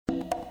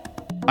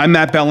I'm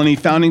Matt Bellany,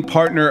 founding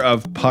partner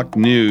of Puck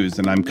News,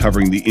 and I'm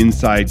covering the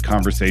inside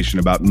conversation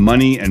about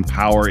money and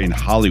power in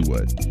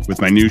Hollywood. With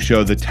my new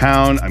show, The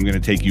Town, I'm going to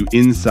take you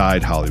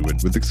inside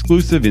Hollywood with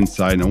exclusive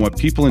insight on what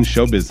people in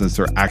show business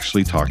are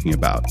actually talking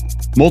about.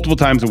 Multiple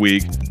times a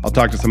week, I'll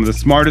talk to some of the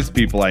smartest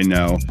people I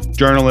know,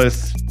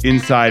 journalists,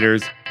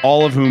 insiders,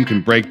 all of whom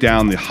can break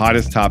down the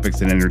hottest topics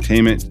in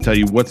entertainment to tell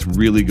you what's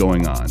really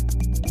going on.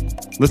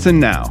 Listen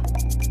now.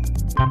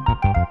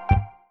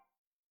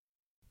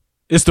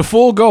 It's the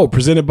Full Go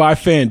presented by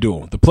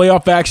FanDuel. The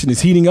playoff action is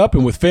heating up,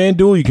 and with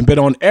FanDuel, you can bet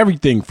on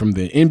everything from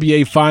the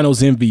NBA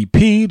Finals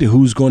MVP to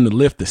who's going to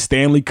lift the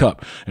Stanley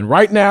Cup. And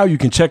right now, you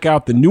can check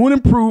out the new and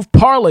improved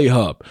Parlay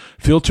Hub,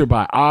 filtered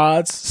by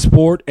odds,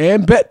 sport,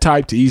 and bet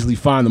type to easily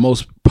find the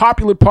most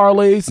popular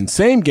parlays and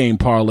same-game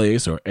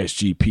parlays, or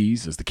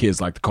SGPs, as the kids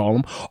like to call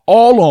them,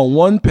 all on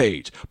one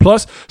page.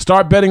 Plus,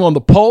 start betting on the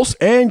pulse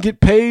and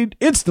get paid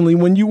instantly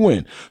when you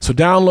win. So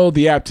download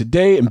the app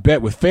today and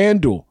bet with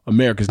FanDuel,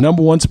 America's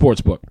 #1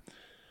 sportsbook.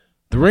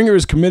 The Ringer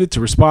is committed to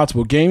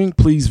responsible gaming.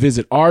 Please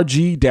visit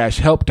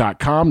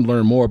rg-help.com to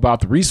learn more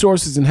about the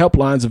resources and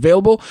helplines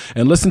available,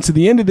 and listen to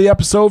the end of the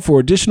episode for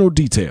additional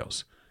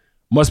details.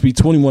 Must be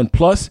 21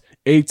 plus,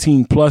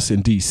 18 plus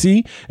in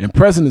D.C. and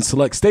present in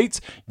select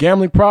states.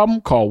 Gambling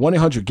problem? Call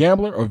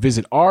 1-800-GAMBLER or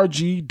visit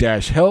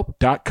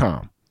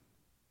rg-help.com.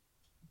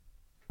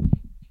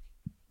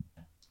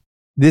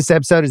 This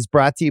episode is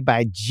brought to you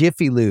by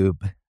Jiffy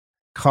Lube.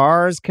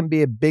 Cars can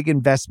be a big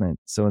investment,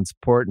 so it's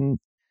important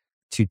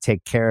to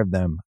take care of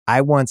them.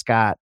 I once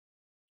got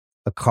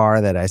a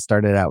car that I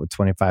started out with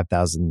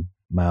 25,000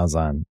 miles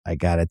on. I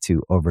got it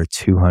to over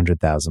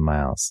 200,000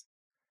 miles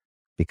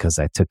because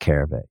I took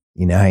care of it.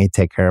 You know how you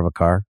take care of a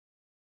car?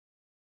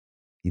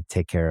 You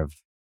take care of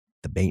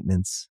the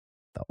maintenance,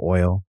 the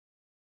oil,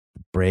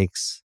 the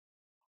brakes,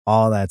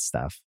 all that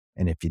stuff.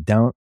 And if you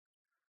don't,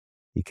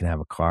 you can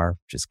have a car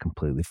just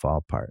completely fall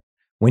apart.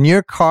 When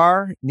your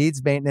car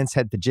needs maintenance,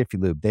 head to Jiffy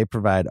Lube. They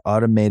provide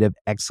automotive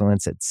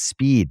excellence at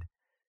speed.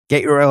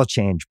 Get your oil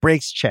change,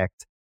 brakes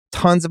checked,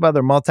 tons of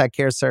other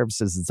multi-care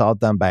services. It's all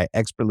done by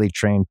expertly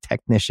trained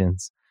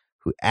technicians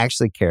who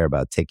actually care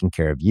about taking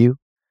care of you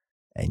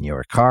and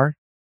your car.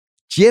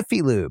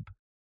 Jiffy Lube,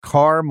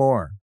 car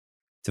more.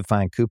 To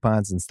find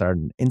coupons and start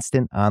an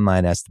instant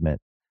online estimate,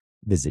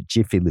 visit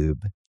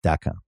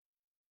jiffylube.com.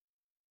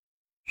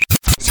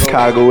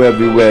 Chicago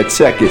everywhere,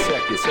 check it.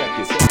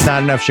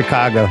 Not enough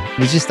Chicago.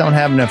 We just don't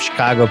have enough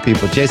Chicago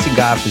people. Jason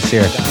Goff is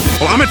here.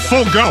 Well, I'm at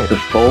Full Go. The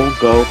Full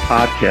Go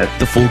Podcast.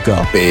 The Full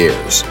Go.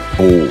 Bears,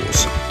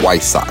 Bulls,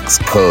 White Sox,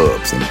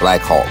 Cubs, and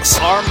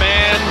Blackhawks. Our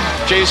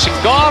man, Jason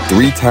Goff.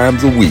 3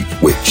 times a week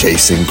with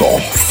Jason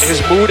Goff.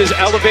 His mood is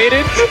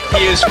elevated.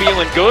 He is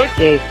feeling good.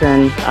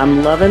 Jason,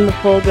 I'm loving the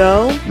Full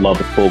Go. Love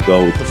the Full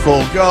Go. The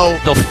Full Go.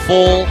 The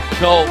Full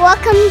Go.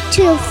 Welcome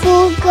to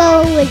Full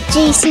Go with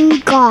Jason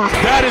Goff.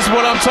 That is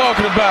what I'm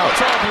talking about.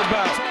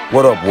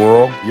 What up,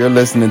 world? You're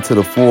listening to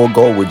The Full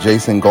Go with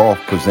Jason Goff,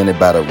 presented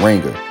by The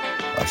Ringer,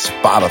 a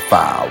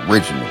Spotify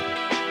original.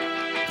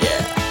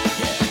 Yeah.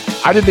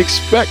 I didn't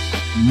expect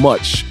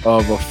much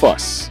of a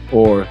fuss,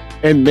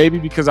 and maybe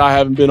because I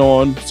haven't been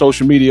on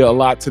social media a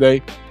lot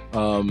today,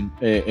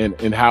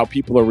 and how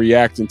people are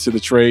reacting to the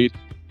trade.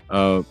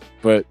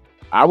 But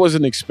I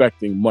wasn't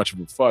expecting much of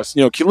a fuss.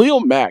 You know,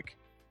 Khalil Mack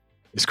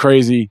is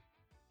crazy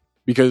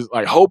because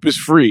like hope is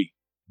free,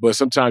 but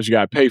sometimes you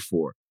got to pay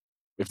for it,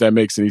 if that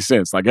makes any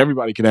sense. Like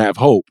everybody can have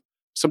hope.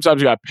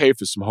 Sometimes you got to pay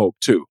for some hope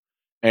too.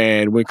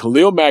 And when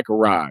Khalil Mack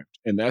arrived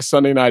and that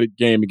Sunday night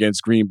game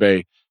against Green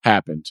Bay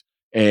happened,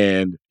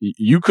 and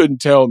you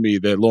couldn't tell me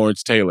that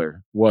Lawrence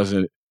Taylor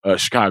wasn't a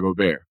Chicago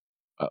Bear.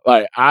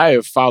 Like I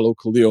have followed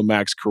Khalil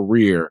Mack's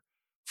career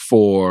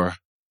for,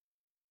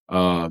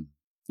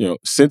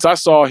 since I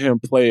saw him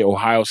play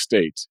Ohio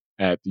State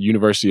at the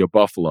University of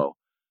Buffalo,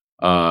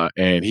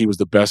 and he was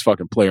the best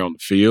fucking player on the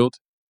field.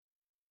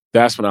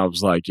 That's when I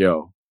was like,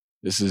 yo,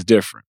 this is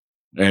different.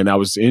 And I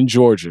was in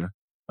Georgia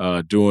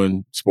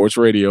doing sports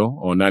radio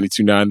on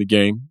 92.9 The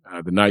Game,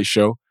 the night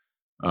show.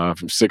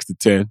 From 6 to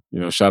 10,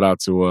 shout out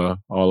to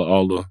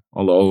all the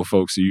old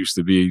folks who used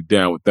to be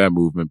down with that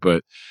movement.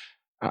 But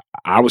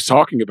I was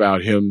talking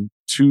about him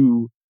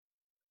to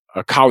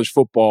a college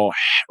football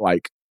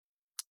like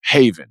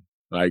haven.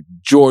 Like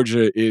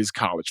Georgia is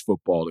college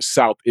football, the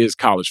South is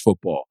college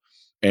football,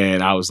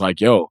 and I was like,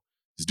 "Yo,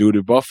 this dude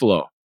in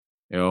Buffalo."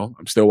 I'm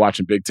still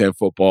watching Big Ten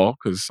football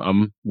because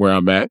I'm where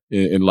I'm at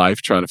in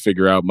life, trying to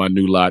figure out my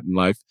new lot in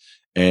life.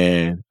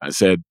 And I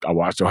said I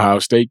watched Ohio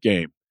State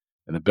game.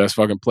 And the best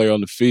fucking player on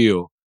the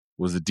field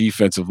was the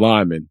defensive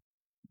lineman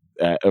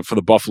for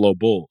the Buffalo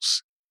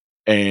Bulls.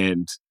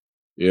 And,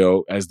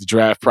 as the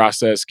draft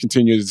process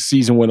continued, as the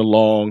season went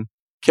along,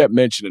 kept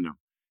mentioning him.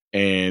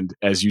 And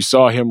as you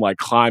saw him like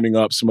climbing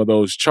up some of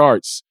those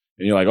charts,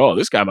 and you're like, oh,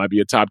 this guy might be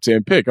a top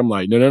 10 pick. I'm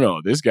like,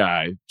 no. This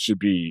guy should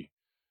be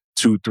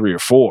 2, 3, or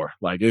 4.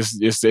 Like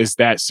it's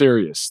that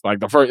serious. Like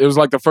it was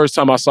like the first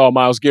time I saw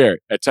Myles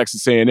Garrett at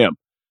Texas A&M.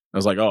 I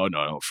was like, oh,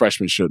 no,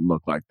 freshmen shouldn't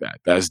look like that.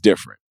 That's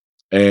different.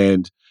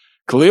 And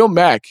Khalil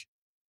Mack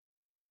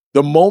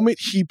the moment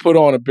he put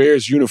on a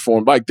Bears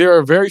uniform, like there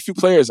are very few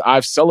players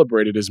I've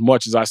celebrated as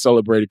much as I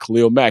celebrated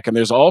Khalil Mack. And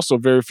there's also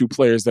very few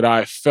players that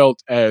I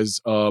felt as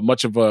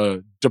much of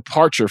a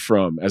departure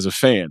from as a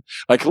fan.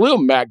 Like Khalil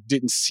Mack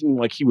didn't seem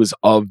like he was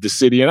of the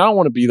city. And I don't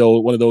want to be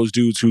one of those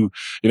dudes who,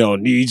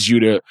 needs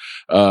you to,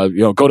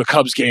 go to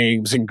Cubs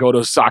games and go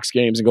to Sox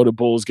games and go to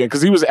Bulls games.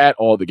 Cause he was at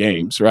all the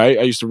games, right?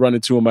 I used to run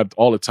into him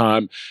all the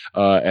time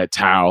at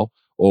Tao.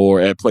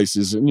 Or at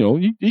places,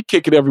 he'd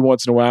kick it every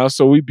once in a while.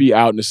 So we'd be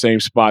out in the same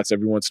spots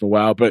every once in a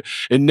while. But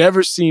it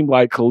never seemed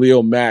like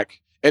Khalil Mack,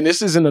 and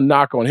this isn't a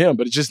knock on him,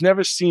 but it just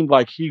never seemed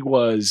like he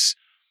was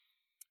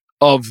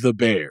of the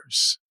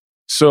Bears.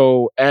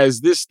 So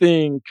as this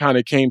thing kind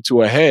of came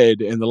to a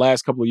head in the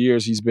last couple of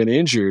years, he's been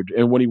injured.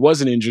 And when he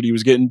wasn't injured, he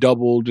was getting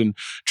doubled and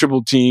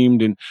triple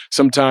teamed. And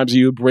sometimes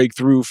he would break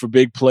through for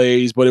big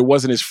plays, but it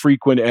wasn't as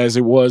frequent as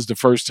it was the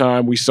first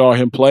time we saw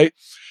him play.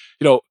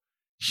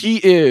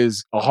 He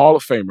is a Hall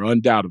of Famer,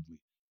 undoubtedly.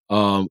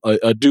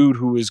 A dude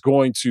who is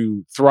going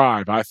to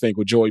thrive, I think,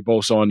 with Joey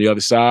Bosa on the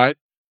other side,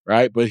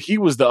 right? But he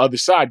was the other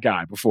side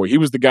guy before. He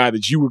was the guy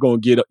that you were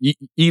going to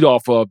eat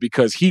off of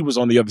because he was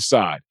on the other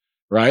side,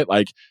 right?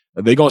 Like,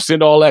 they're going to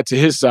send all that to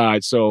his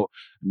side. So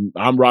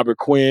I'm Robert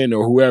Quinn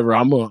or whoever.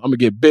 I'm gonna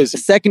get busy.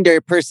 The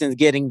secondary person's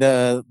getting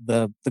the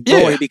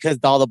glory because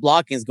all the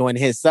blocking is going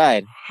to his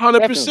side.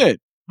 100%.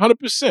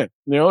 100%.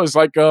 It's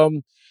like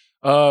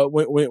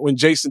when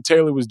Jason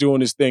Taylor was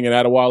doing his thing and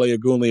Adewale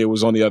Ogunleye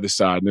was on the other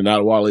side, and then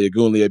Adewale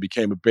Ogunleye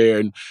became a Bear.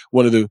 And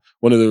one of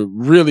the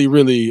really,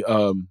 really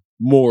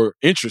more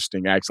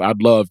interesting, actually,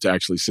 I'd love to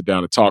actually sit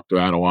down and talk to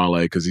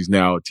Adewale because he's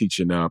now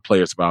teaching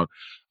players about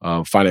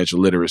financial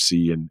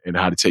literacy and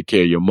how to take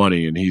care of your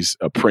money. And he's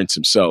a prince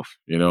himself,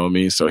 you know what I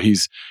mean? So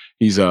he's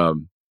a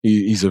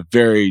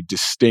very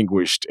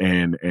distinguished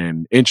and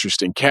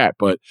interesting cat.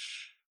 But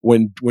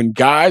when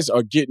guys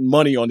are getting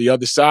money on the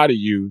other side of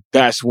you,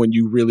 that's when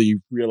you really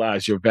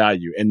realize your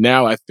value. And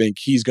now I think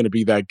he's going to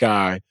be that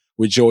guy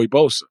with Joey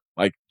Bosa.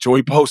 Like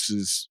Joey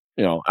Bosa's,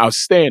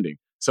 outstanding.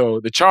 So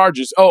the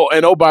Chargers.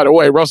 Oh, by the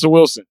way, Russell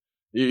Wilson,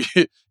 you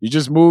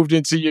just moved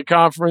into your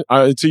conference,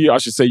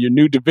 your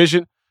new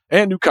division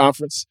and new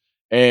conference.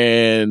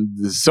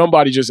 And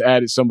somebody just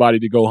added somebody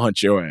to go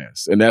hunt your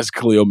ass. And that's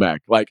Khalil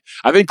Mack. Like,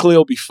 I think Khalil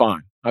will be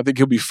fine. I think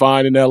he'll be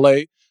fine in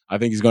LA. I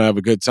think he's going to have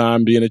a good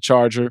time being a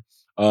Charger.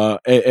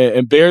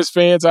 And Bears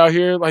fans out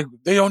here, like,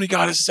 they only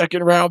got a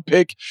second round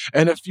pick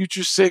and a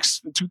future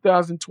 6th in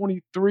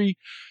 2023.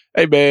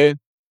 Hey, man,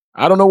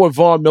 I don't know what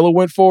Von Miller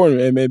went for,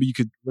 and maybe you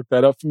could look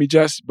that up for me,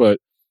 Jess. But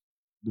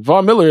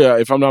Von Miller,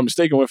 if I'm not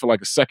mistaken, went for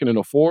like a 2nd and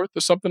a 4th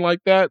or something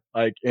like that.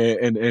 Like,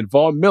 and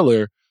Von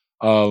Miller,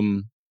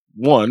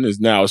 one, is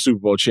now a Super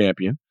Bowl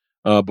champion.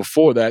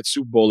 Before that,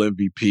 Super Bowl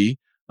MVP,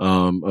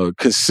 a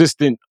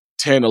consistent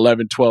 10,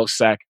 11, 12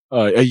 sack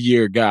a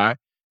year guy.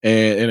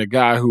 And a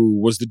guy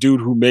who was the dude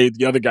who made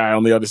the other guy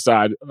on the other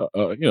side,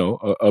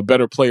 a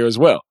better player as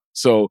well.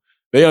 So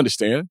they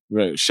understand.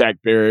 Shaq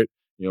Barrett,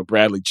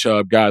 Bradley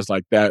Chubb, guys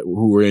like that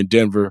who were in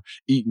Denver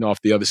eating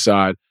off the other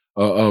side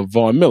of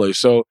Von Miller.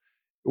 So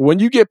when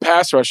you get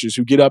pass rushers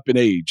who get up in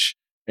age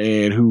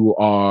and who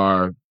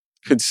are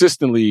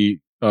consistently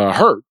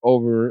hurt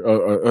over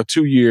a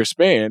 2-year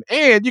span,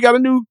 and you got a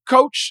new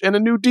coach and a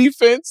new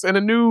defense and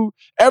a new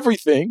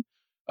everything,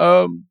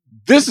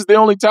 this is the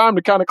only time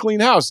to kind of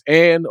clean house.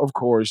 And, of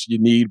course, you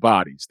need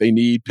bodies. They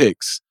need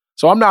picks.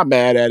 So I'm not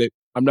mad at it.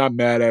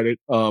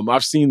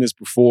 I've seen this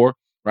before,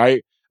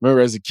 right?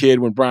 Remember as a kid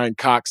when Brian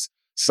Cox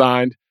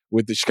signed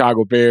with the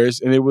Chicago Bears,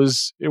 and it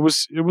was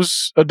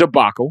a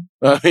debacle.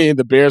 I mean,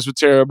 the Bears were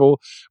terrible.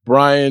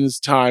 Brian's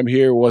time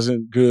here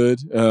wasn't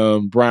good.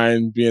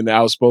 Brian being the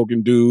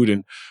outspoken dude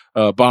and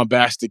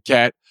bombastic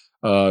cat.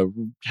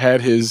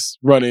 Had his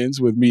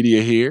run-ins with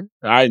media here.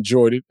 I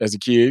enjoyed it as a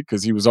kid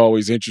because he was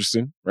always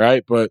interesting,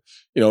 right? But,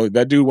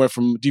 that dude went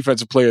from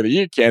Defensive Player of the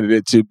Year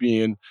candidate to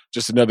being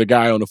just another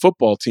guy on the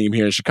football team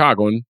here in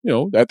Chicago. And,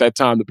 at that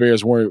time, the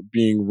Bears weren't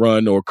being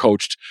run or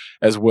coached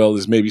as well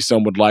as maybe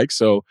some would like.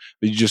 So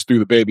you just threw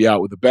the baby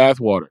out with the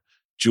bathwater.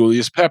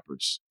 Julius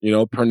Peppers,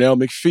 Pernell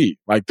McPhee.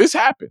 Like, this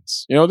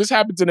happens. This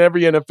happens in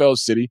every NFL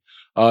city.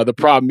 The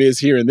problem is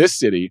here in this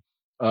city,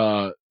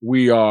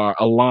 we are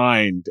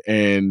aligned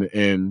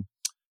and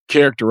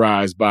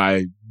characterized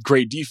by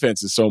great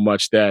defenses so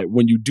much that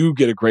when you do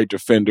get a great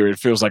defender, it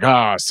feels like,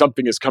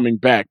 something is coming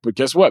back. But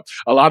guess what?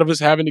 A lot of us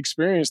haven't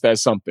experienced that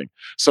something.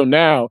 So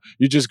now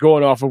you're just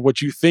going off of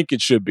what you think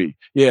it should be.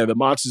 Yeah, the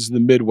monsters in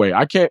the midway.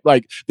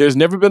 There's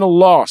never been a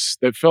loss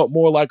that felt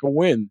more like a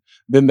win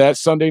than that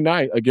Sunday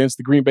night against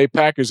the Green Bay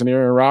Packers and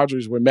Aaron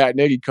Rodgers, where Matt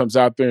Nagy comes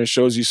out there and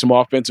shows you some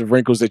offensive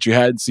wrinkles that you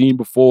hadn't seen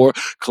before.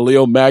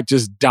 Khalil Mack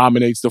just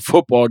dominates the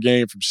football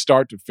game from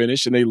start to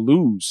finish, and they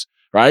lose.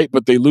 Right?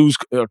 But they lose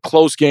a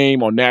close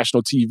game on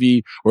national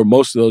TV where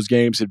most of those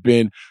games had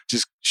been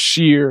just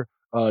sheer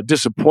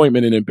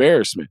disappointment and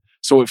embarrassment.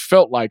 So it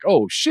felt like,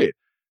 oh, shit,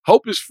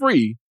 hope is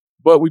free,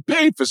 but we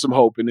paid for some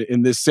hope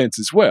in this sense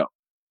as well.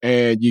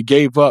 And you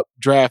gave up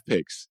draft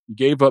picks. You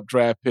gave up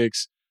high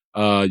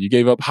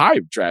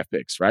draft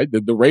picks, right?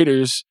 The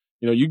Raiders,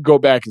 you can go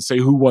back and say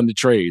who won the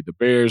trade, the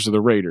Bears or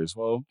the Raiders.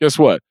 Well, guess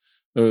what?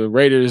 The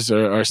Raiders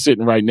are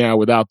sitting right now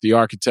without the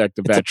architect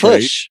of that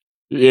trade. Push.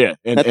 Yeah.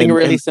 Nothing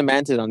really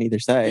cemented on either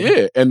side.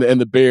 Yeah. And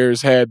the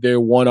Bears had their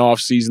one-off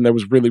season that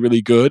was really,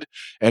 really good.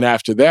 And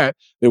after that,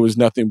 there was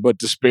nothing but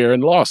despair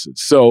and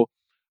losses. So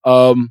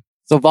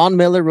Von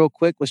Miller, real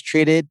quick, was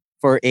traded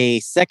for a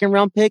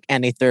 2nd-round pick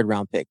and a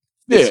 3rd-round pick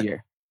this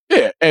year.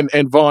 Yeah,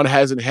 and Vaughn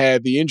hasn't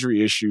had the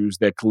injury issues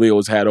that Khalil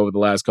has had over the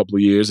last couple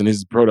of years, and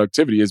his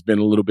productivity has been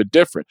a little bit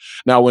different.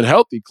 Now, when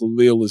healthy,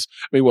 Khalil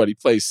he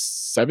plays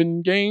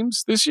 7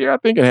 games this year, I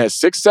think, and has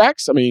 6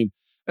 sacks. I mean,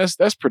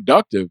 that's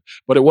productive,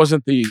 but it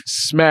wasn't the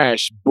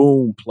smash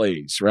boom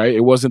plays, right?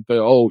 It wasn't the,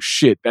 oh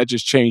shit, that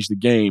just changed the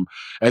game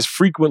as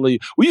frequently.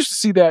 We used to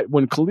see that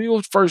when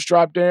Khalil first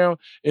dropped down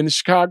in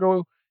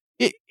Chicago.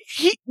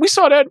 We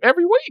saw that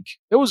every week.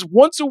 There was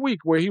once a week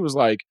where he was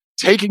like,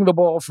 taking the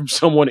ball from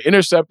someone,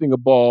 intercepting a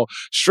ball,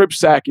 strip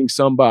sacking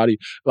somebody.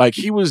 Like,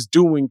 he was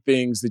doing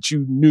things that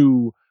you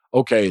knew,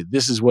 okay,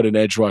 this is what an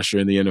edge rusher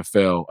in the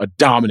NFL, a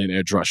dominant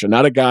edge rusher,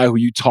 not a guy who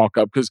you talk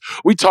up, because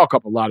we talk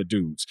up a lot of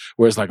dudes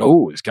where it's like,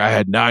 oh, this guy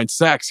had 9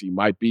 sacks. He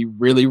might be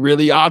really,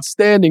 really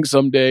outstanding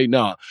someday.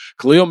 No,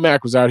 Khalil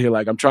Mack was out here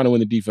like, I'm trying to win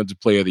the Defensive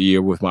Player of the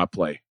Year with my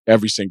play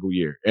every single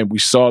year. And we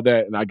saw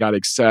that, and I got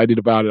excited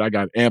about it. I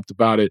got amped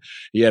about it.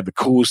 He had the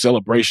cool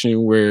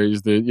celebration where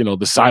he's the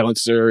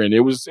silencer, and it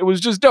was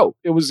just dope.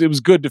 It was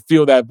good to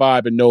feel that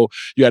vibe and know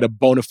you had a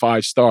bona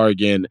fide star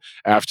again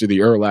after the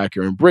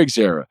Urlacher and Briggs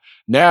era.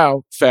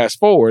 Now, fast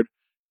forward,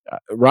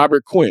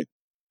 Robert Quinn.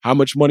 How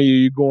much money are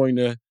you going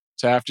to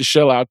have to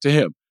shell out to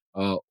him?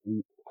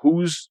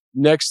 Who's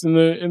next in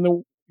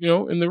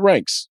the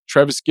ranks?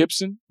 Travis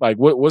Gibson? Like,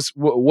 what's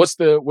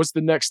the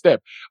next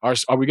step?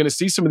 Are we going to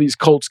see some of these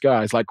Colts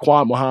guys like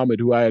Quan Muhammad,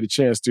 who I had a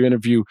chance to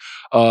interview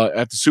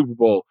at the Super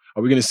Bowl?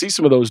 Are we going to see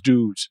some of those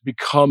dudes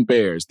become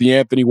Bears, the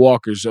Anthony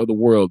Walkers of the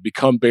world,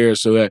 become Bears,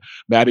 so that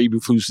Matt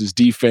Eberflus's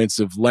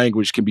defensive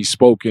language can be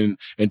spoken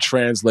and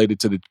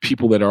translated to the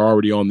people that are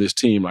already on this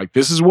team? Like,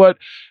 this is what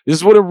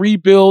a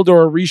rebuild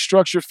or a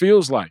restructure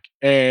feels like.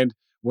 And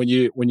when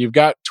you've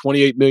got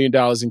 $28 million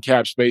in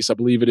cap space, I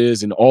believe it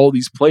is, and all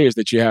these players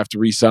that you have to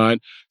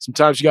re-sign,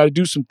 sometimes you got to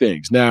do some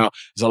things. Now,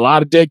 there's a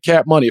lot of dead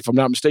cap money. If I'm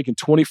not mistaken,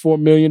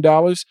 $24 million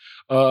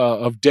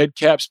of dead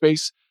cap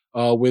space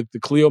with the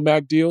Khalil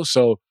Mack deal.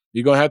 So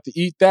you're going to have to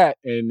eat that,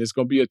 and it's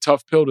going to be a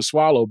tough pill to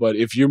swallow. But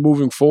if you're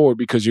moving forward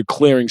because you're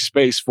clearing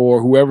space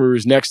for whoever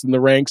is next in the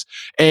ranks,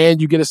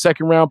 and you get a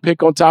 2nd-round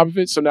pick on top of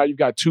it, so now you've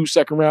got 2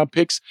 2nd-round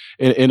picks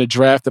in a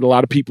draft that a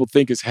lot of people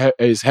think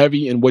is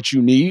heavy in what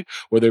you need,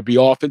 whether it be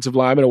offensive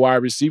lineman or wide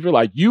receiver.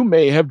 Like, you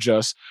may have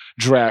just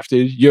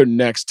drafted your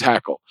next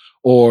tackle,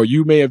 or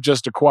you may have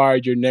just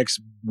acquired your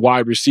next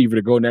wide receiver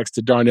to go next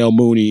to Darnell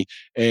Mooney.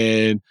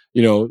 And,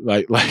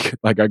 like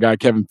our guy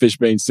Kevin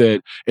Fishbane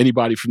said,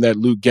 anybody from that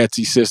Luke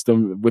Getsy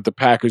system with the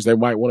Packers, they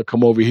might want to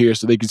come over here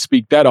so they can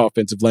speak that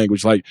offensive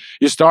language. Like,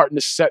 you're starting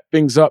to set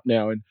things up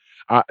now. And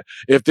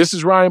if this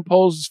is Ryan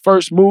Poles'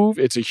 first move,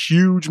 it's a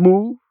huge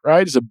move,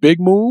 right? It's a big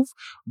move.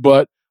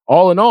 But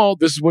all in all,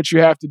 this is what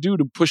you have to do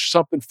to push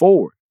something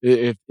forward.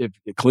 If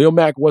Khalil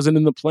Mack wasn't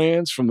in the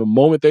plans from the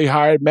moment they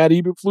hired Matt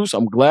Eberflus,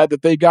 I'm glad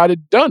that they got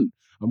it done.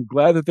 I'm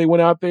glad that they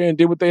went out there and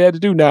did what they had to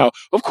do. Now,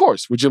 of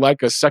course, would you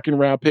like a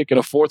 2nd-round pick and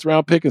a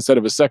 4th-round pick instead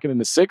of a 2nd and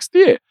a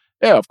 6th?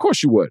 Yeah, of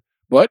course you would.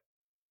 But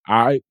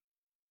I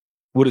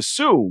would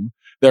assume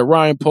that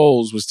Ryan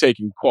Poles was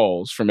taking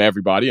calls from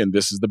everybody, and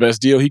this is the best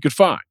deal he could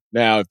find.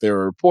 Now, if there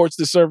are reports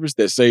to surface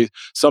that say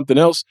something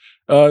else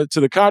to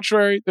the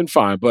contrary, then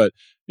fine. But,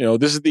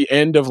 this is the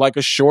end of like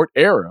a short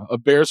era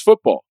of Bears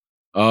football.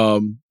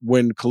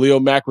 When Khalil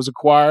Mack was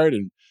acquired,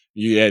 and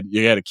you had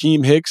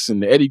Akeem Hicks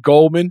and Eddie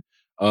Goldman,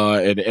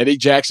 and Eddie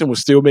Jackson was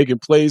still making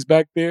plays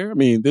back there. I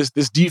mean, this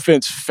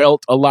defense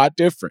felt a lot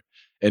different,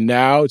 and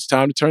now it's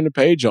time to turn the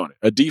page on it.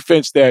 A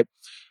defense that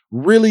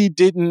really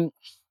didn't.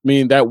 I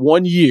mean, that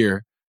one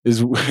year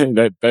is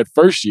that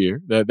first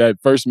year, that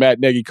first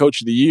Matt Nagy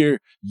Coach of the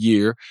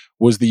Year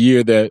was the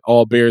year that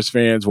all Bears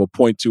fans will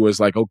point to as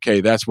like, okay,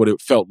 that's what it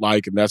felt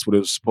like and that's what it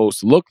was supposed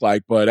to look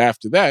like. But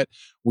after that,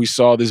 we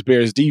saw this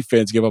Bears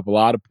defense give up a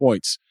lot of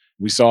points.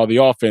 We saw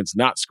the offense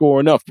not score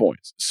enough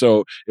points.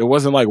 So it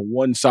wasn't like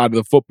one side of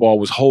the football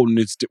was holding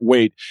its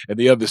weight and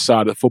the other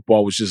side of the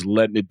football was just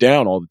letting it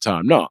down all the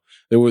time. No,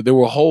 there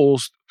were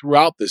holes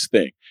throughout this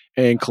thing.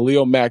 And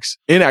Khalil Mack's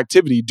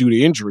inactivity due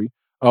to injury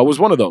was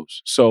one of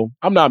those. So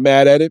I'm not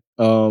mad at it.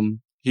 And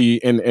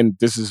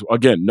this is,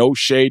 again, no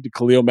shade to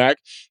Khalil Mack.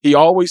 He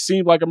always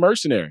seemed like a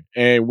mercenary.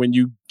 And when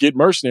you get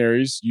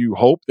mercenaries, you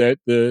hope that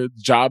the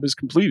job is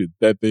completed,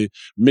 that the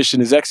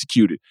mission is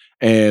executed.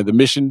 And the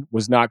mission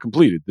was not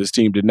completed. This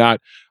team did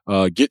not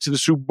get to the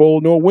Super Bowl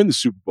nor win the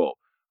Super Bowl.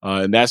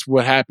 And that's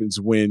what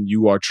happens when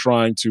you are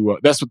trying to,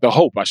 that's what the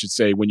hope, I should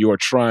say, when you are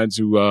trying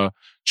to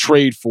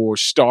trade for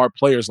star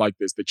players like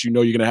this, that you're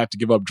going to have to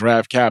give up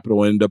draft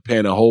capital and end up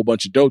paying a whole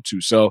bunch of dough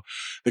to. So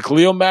the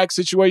Khalil Mack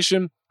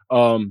situation,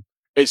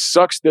 it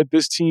sucks that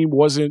this team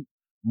wasn't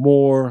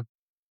more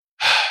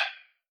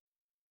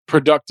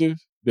productive,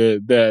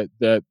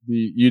 that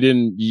you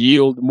didn't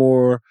yield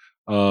more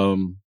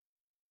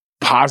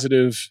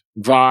positive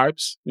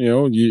vibes,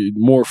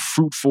 more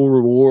fruitful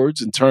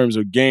rewards in terms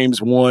of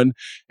games won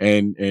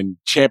and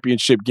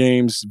championship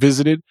games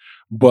visited,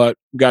 but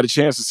got a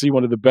chance to see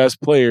one of the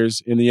best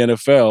players in the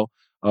NFL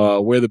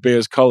wear the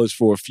Bears colors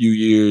for a few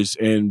years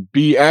and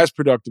be as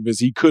productive as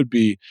he could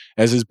be,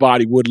 as his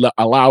body would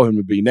allow him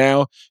to be.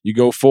 Now you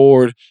go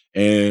forward,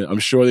 and I'm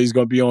sure he's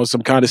going to be on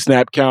some kind of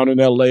snap count in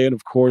LA. And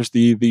of course,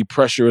 the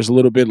pressure is a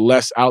little bit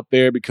less out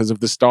there because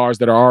of the stars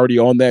that are already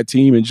on that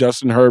team, and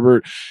Justin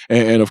Herbert,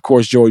 and of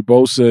course, Joey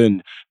Bosa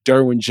and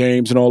Derwin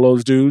James and all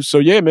those dudes. So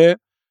yeah, man,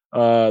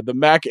 the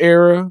Mack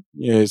era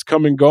is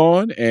come and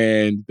gone,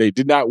 and they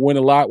did not win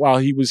a lot while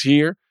he was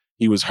here.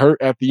 He was hurt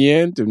at the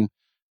end, and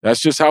that's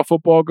just how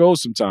football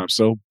goes sometimes.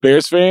 So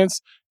Bears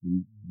fans,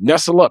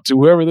 nestle up to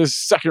whoever this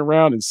second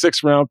round and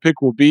sixth round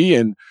pick will be,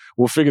 and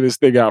we'll figure this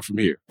thing out from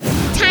here.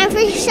 Time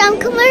for some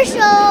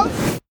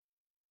commercials.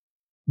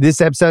 This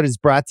episode is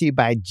brought to you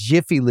by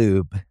Jiffy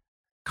Lube.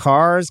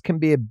 Cars can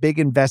be a big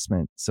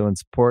investment, so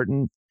it's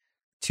important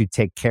to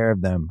take care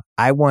of them.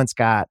 I once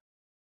got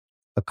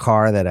a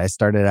car that I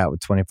started out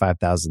with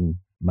 25,000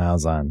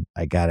 miles on.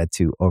 I got it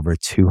to over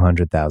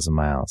 200,000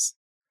 miles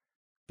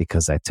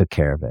because I took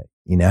care of it.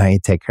 You know how you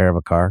take care of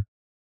a car?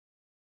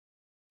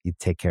 You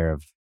take care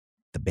of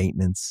the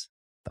maintenance,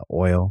 the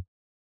oil,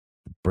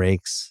 the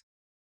brakes,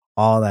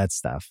 all that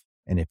stuff.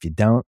 And if you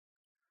don't,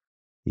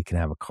 you can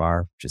have a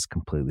car just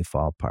completely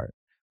fall apart.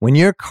 When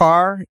your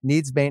car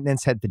needs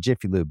maintenance, head to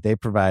Jiffy Lube. They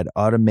provide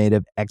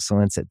automotive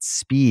excellence at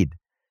speed.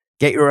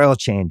 Get your oil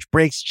change,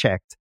 brakes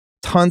checked,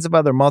 tons of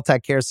other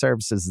multi-care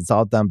services. It's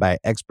all done by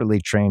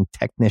expertly trained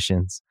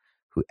technicians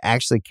who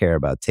actually care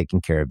about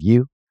taking care of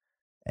you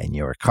and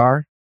your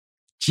car.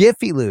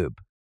 Jiffy Lube,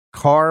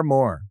 car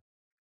more.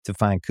 To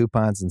find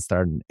coupons and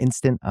start an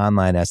instant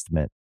online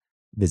estimate,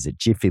 visit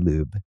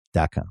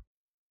jiffylube.com.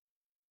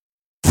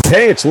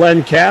 Hey, it's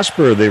Len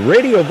Casper, the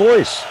radio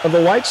voice of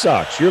the White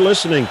Sox. You're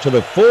listening to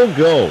The Full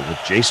Go with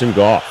Jason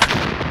Goff.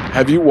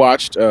 Have you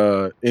watched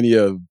any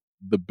of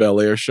the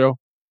Bel Air show?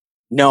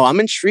 No, I'm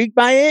intrigued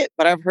by it,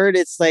 but I've heard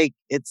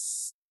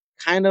it's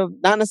kind of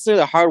not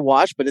necessarily a hard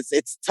watch, but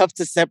it's tough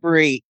to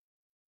separate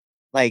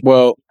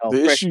the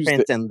Fresh issues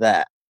Prince and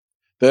that.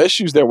 The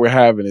issues that we're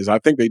having is I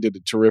think they did a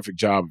terrific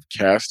job of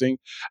casting.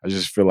 I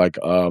just feel like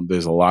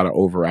there's a lot of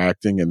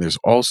overacting, and there's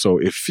also,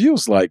 it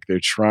feels like they're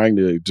trying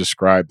to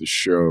describe the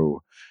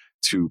show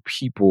to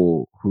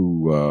people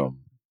who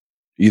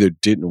either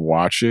didn't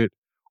watch it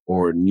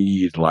or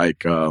need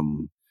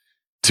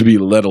to be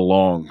led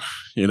along,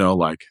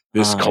 like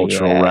this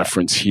cultural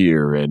reference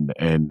here and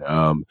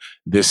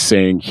this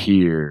saying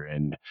here,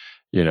 and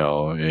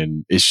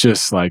and it's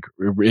just like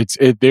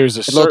there's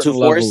a certain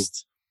level.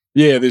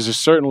 Yeah, there's a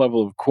certain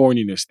level of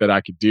corniness that I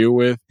could deal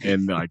with,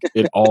 and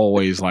it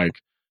always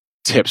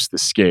tips the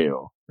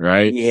scale,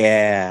 right?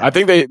 Yeah, I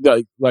think they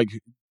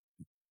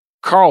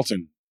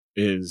Carlton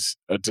is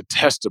a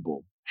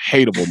detestable,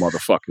 hateable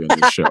motherfucker in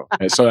this show,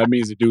 and so that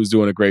means the dude's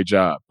doing a great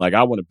job. I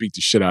want to beat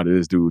the shit out of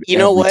this dude. You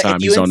know every what? time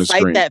If he's you on the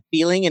screen. incite that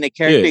feeling in a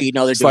character,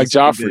 they're it's doing like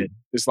something Joffrey. good.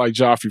 It's like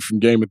Joffrey from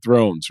Game of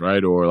Thrones,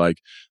 right? Or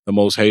the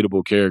most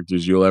hateable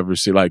characters you'll ever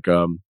see,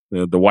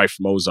 the wife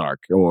from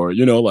Ozark, or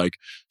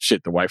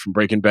the wife from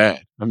Breaking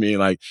Bad. I mean,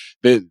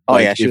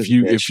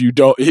 if you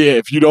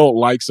don't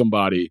like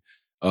somebody,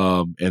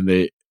 and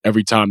they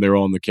every time they're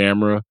on the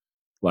camera,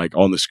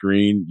 on the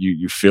screen,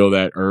 you feel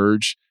that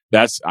urge.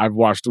 I've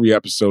watched 3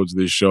 episodes of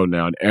this show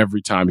now, and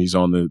every time he's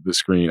on the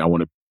screen, I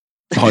want to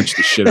punch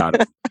the shit out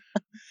of him.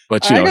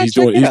 But he's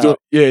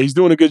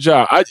doing a good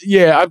job. I'm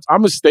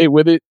gonna stay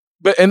with it.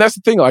 And that's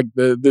the thing,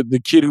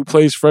 the kid who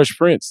plays Fresh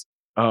Prince,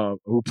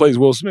 who plays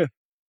Will Smith,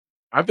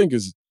 I think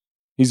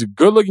he's a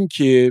good looking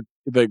kid.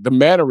 The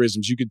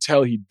mannerisms, you could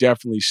tell he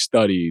definitely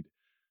studied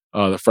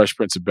the Fresh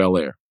Prince of Bel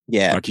Air.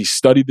 Yeah, he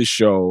studied the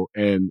show,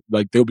 and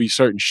there'll be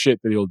certain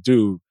shit that he'll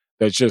do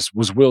that just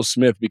was Will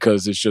Smith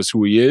because it's just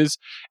who he is,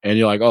 and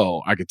you're like,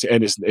 oh, I could,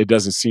 and it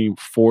doesn't seem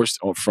forced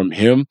from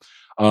him.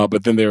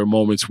 But then there are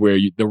moments where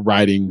the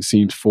writing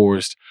seems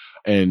forced,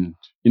 and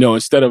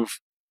instead of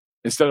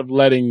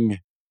letting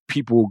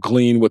people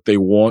glean what they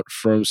want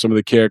from some of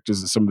the characters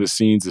and some of the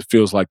scenes, it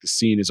feels like the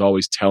scene is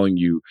always telling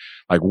you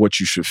what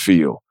you should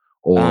feel,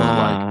 or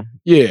that's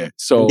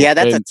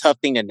a tough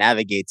thing to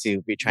navigate to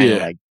if you're trying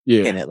to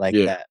pin it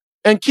that.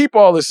 And keep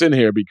all this in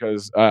here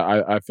because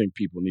I think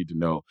people need to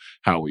know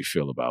how we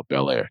feel about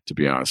Bel Air, to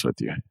be honest with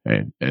you,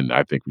 and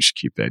I think we should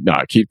keep that.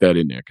 Keep that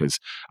in there because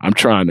I'm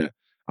trying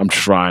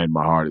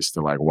my hardest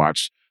to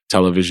watch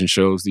television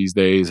shows these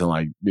days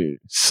and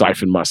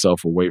siphon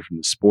myself away from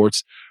the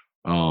sports.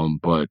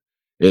 But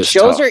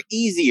shows are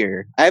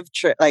easier. I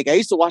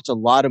used to watch a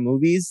lot of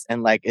movies,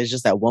 and it's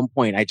just at one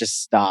point I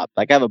just stopped.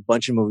 I have a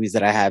bunch of movies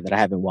that I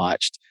haven't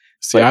watched.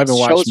 See, I haven't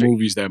watched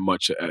movies that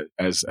much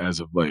as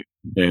of late,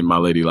 and my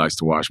lady likes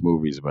to watch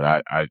movies, but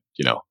I'd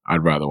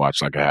rather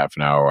watch a half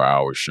an hour or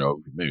hour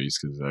show. Maybe it's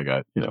because I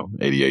got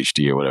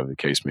ADHD or whatever the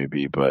case may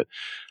be, but.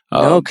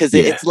 No, because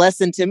it's less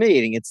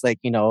intimidating. It's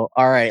all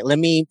right, let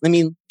me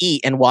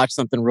eat and watch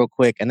something real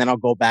quick, and then I'll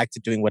go back to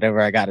doing whatever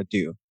I got to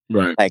do.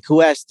 Right. Like,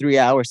 who has 3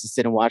 hours to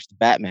sit and watch the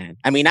Batman?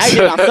 I mean, I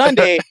did on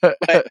Sunday,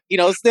 but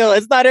still,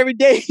 it's not every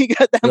day you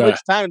got that much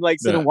time to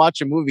sit and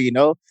watch a movie.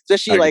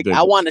 Especially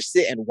I want to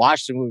sit and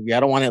watch the movie. I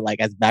don't want it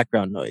as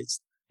background noise.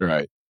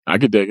 Right. I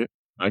could dig it.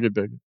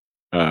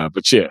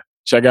 But yeah,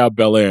 check out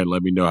Bel Air and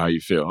let me know how you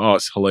feel. Oh,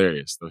 it's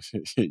hilarious.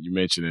 You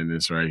mentioning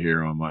this right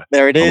here on my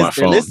There it is.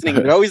 They're listening.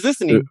 They're always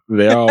listening.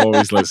 They're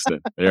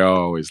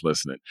always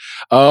listening.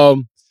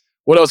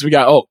 What else we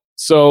got? Oh,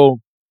 so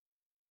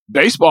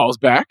baseball's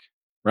back,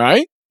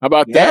 right? How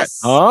about that?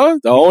 Huh?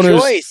 The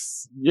owners.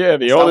 Choice. Yeah,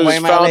 the owners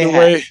found a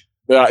way.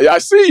 I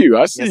see you.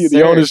 Yes, the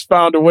sir. Owners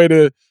found a way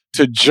to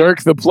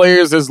jerk the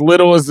players as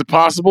little as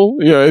possible,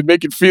 and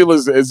make it feel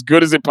as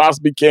good as it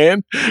possibly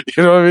can.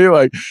 You know what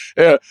I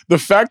mean? The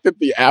fact that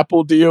the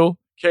Apple deal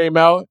came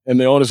out and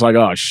the owner's like,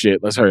 oh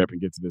shit, let's hurry up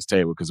and get to this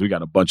table because we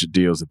got a bunch of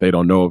deals that they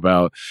don't know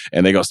about,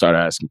 and they're gonna start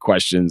asking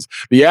questions.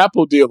 The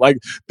Apple deal,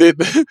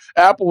 the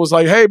Apple was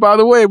like, hey, by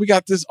the way, we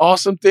got this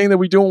awesome thing that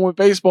we doing with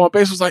baseball. And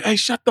baseball's like, hey,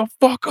 shut the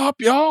fuck up,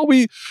 y'all.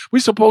 We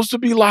supposed to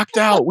be locked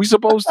out. We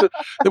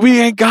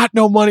ain't got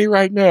no money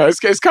right now. It's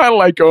kind of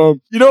like you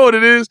know what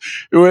it is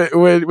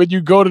when you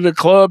go to the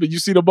club and you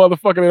see the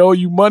motherfucker that owe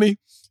you money.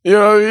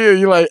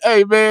 You're like,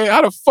 hey, man,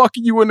 how the fuck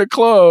are you in the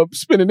club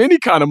spending any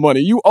kind of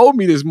money? You owe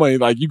me this money.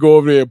 Like, you go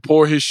over there and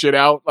pour his shit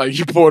out. Like,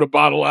 you pour the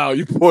bottle out.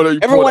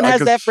 Everyone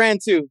has that friend,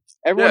 too.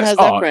 Everyone has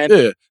that friend.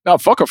 Yeah. Now,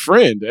 fuck a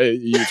friend.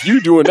 If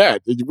you doing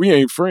that, we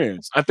ain't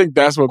friends. I think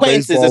that's what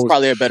baseball is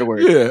probably a better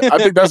word. Yeah, I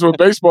think that's what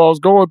baseball is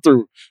going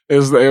through. It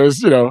was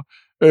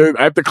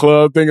at the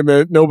club thinking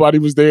that nobody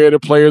was there,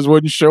 the players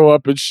wouldn't show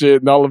up and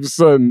shit, and all of a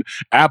sudden,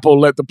 Apple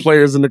let the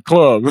players in the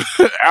club.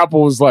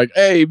 Apple was like,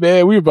 hey,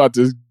 man, we about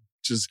to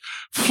just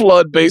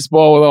flood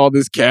baseball with all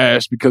this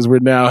cash because we're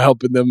now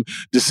helping them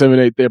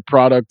disseminate their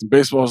product. And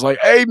baseball was like,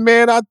 hey,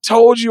 man, I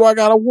told you I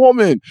got a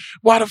woman.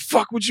 Why the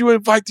fuck would you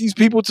invite these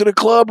people to the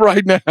club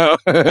right now?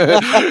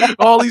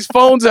 All these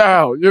phones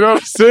out. You know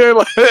what I'm saying?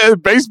 Like,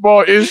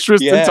 baseball is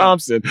Tristan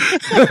Thompson.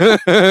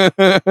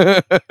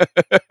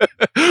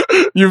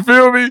 You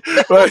feel me?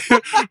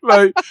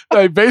 Like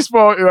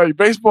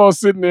baseball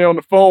sitting there on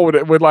the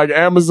phone with like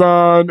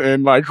Amazon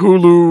and like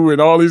Hulu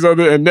and all these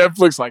other, and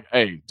Netflix, like,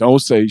 hey, don't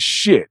say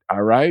shit,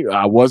 all right?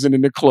 I wasn't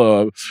in the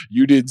club.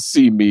 You didn't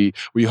see me.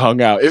 We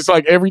hung out. It's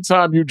like every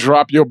time you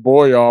drop your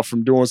boy off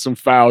from doing some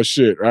foul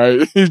shit,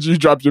 right? You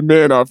drop your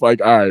man off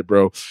like, all right,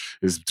 bro,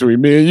 it's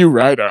between me and you,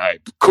 right? All right,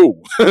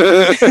 cool.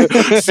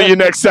 See you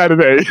next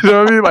Saturday. You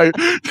know what I mean? Like,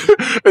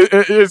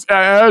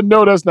 I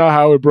know that's not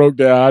how it broke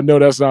down. I know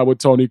that's not what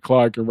Tony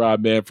Clark and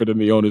Rob Manfred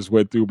and the owners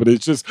went through, but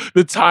it's just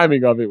the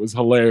timing of it was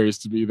hilarious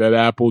to me. That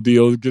Apple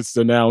deal gets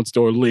announced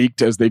or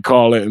leaked, as they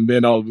call it, and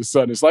then all of a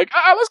sudden it's like,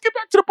 let's get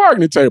back to the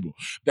bargaining table.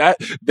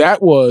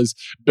 That was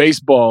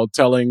baseball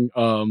telling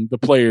the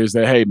players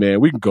that, hey,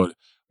 man, we can go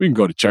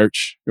to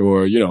church,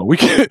 or we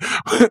can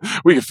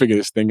figure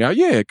this thing out.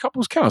 Yeah,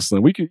 couples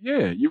counseling. We could.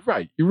 Yeah, you're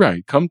right.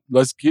 Come,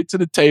 let's get to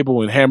the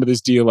table and hammer this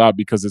deal out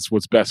because it's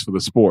what's best for the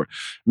sport.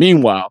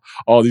 Meanwhile,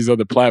 all these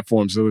other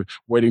platforms are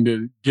waiting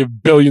to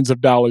give billions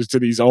of dollars to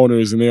these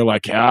owners, and they're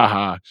like,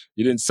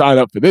 you didn't sign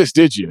up for this,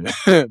 did you?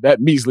 That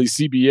measly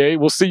CBA.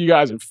 We'll see you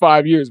guys in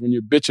 5 years when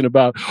you're bitching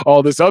about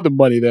all this other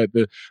money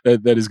that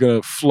is going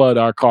to flood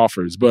our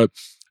coffers. But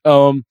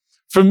for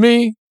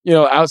me,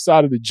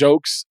 outside of the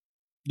jokes,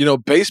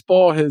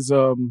 baseball's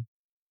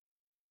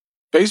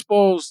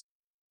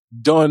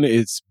done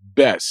its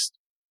best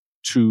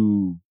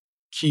to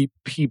keep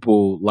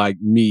people like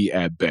me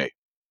at bay.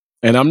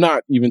 And I'm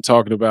not even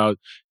talking about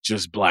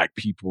just black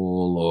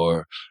people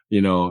or,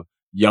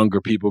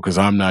 younger people, because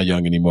I'm not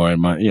young anymore.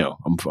 And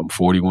I'm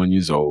 41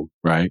 years old,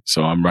 right?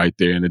 So I'm right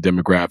there in the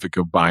demographic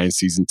of buying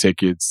season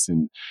tickets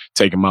and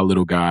taking my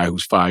little guy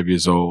who's 5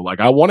 years old.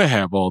 Like, I want to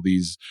have all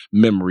these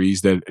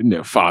memories that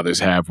fathers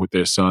have with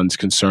their sons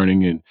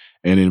concerning and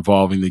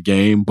involving the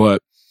game.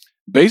 But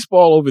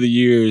baseball over the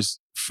years,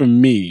 for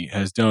me,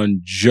 has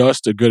done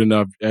just a good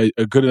enough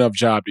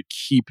job to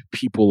keep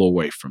people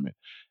away from it.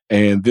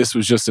 And this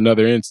was just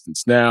another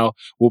instance. Now,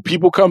 will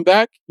people come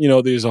back?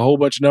 There's a whole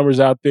bunch of numbers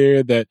out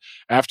there that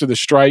after the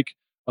strike,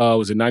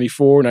 was it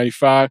 94,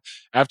 95?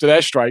 After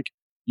that strike,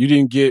 you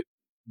didn't get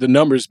the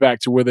numbers back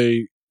to where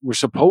they were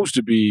supposed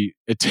to be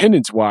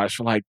attendance-wise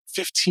for like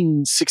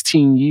 15,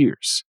 16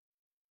 years.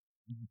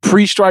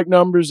 Pre-strike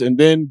numbers and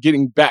then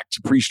getting back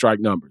to pre-strike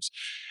numbers.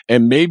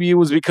 And maybe it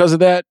was because of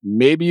that.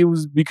 Maybe it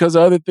was because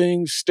of other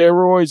things,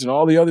 steroids and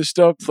all the other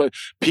stuff,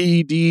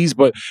 PEDs.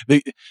 But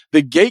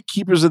the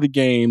gatekeepers of the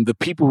game, the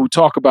people who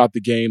talk about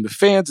the game, the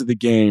fans of the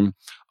game,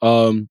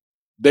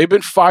 they've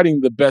been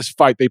fighting the best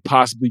fight they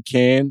possibly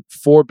can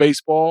for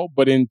baseball,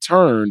 but in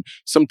turn,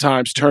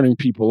 sometimes turning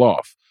people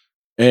off.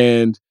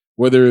 And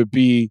whether it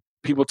be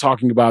people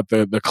talking about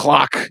the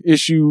clock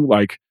issue,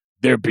 like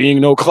there being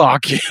no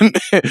clock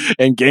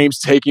and games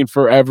taking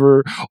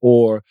forever,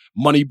 or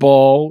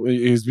Moneyball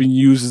is being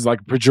used as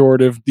like a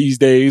pejorative these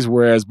days,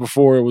 whereas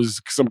before it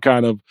was some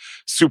kind of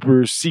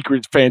super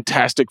secret,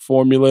 fantastic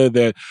formula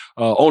that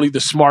only the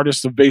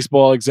smartest of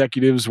baseball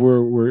executives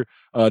were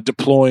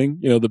deploying,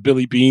 the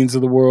Billy Beans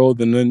of the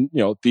world, and then,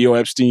 Theo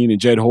Epstein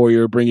and Jed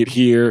Hoyer bring it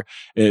here,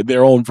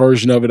 their own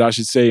version of it, I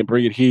should say, and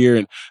bring it here,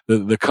 and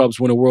the Cubs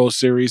win a World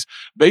Series.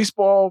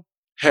 Baseball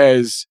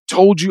has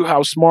told you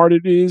how smart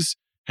it is,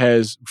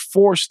 has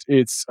forced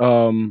its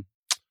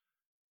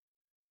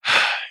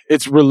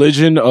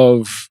religion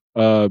of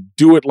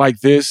do it like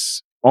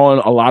this on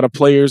a lot of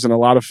players and a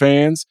lot of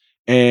fans.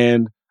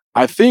 And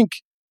I think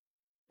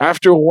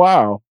after a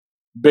while,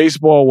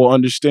 baseball will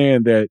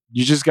understand that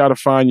you just got to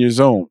find your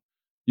zone.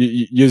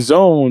 Your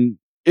zone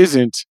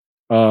isn't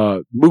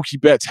Mookie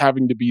Betts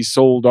having to be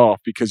sold off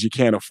because you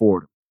can't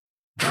afford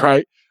him,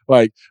 right?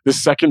 Like the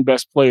second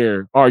best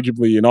player,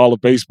 arguably, in all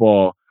of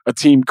baseball, a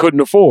team couldn't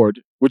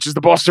afford, which is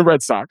the Boston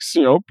Red Sox.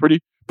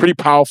 Pretty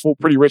powerful,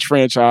 pretty rich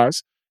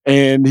franchise,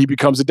 and he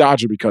becomes a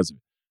Dodger because of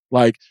it.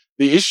 Like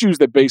the issues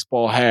that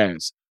baseball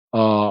has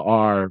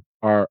are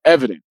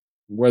evident,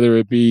 whether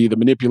it be the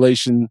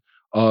manipulation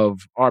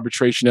of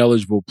arbitration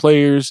eligible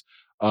players,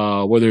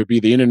 whether it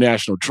be the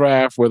international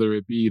draft, whether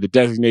it be the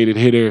designated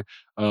hitter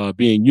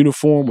being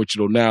uniform, which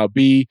it'll now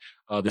be,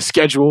 the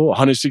schedule,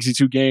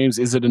 162 games.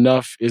 Is it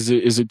enough? Is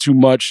it too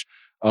much?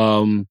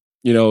 The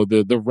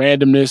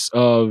randomness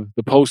of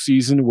the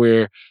postseason,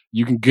 where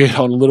you can get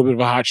on a little bit of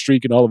a hot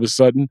streak and all of a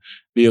sudden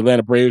the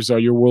Atlanta Braves are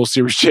your World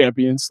Series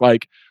champions.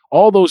 Like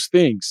all those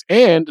things.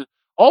 And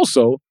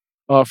also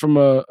from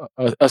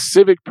a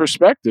civic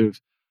perspective,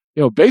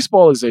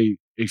 baseball is a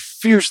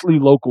fiercely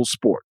local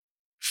sport,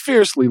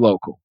 fiercely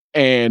local,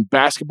 and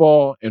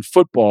basketball and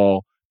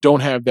football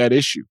don't have that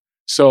issue.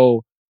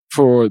 So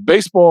for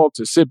baseball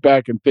to sit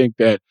back and think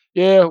that,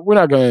 we're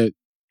not going to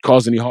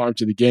cause any harm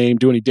to the game,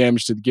 do any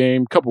damage to the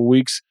game, a couple of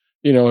weeks,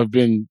 have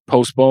been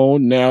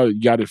postponed. Now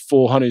you got a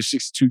full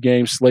 162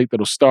 game slate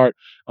that'll start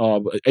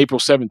April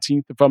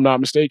 17th, if I'm not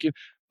mistaken.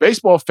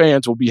 Baseball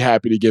fans will be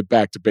happy to get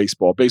back to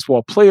baseball.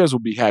 Baseball players will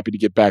be happy to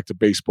get back to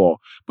baseball.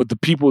 But the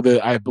people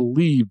that I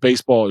believe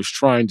baseball is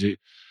trying to,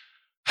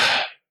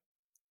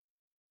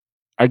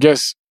 I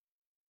guess,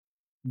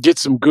 get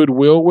some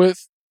goodwill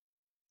with,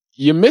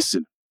 you're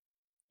missing.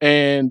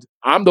 And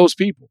I'm those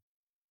people,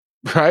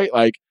 right?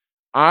 Like,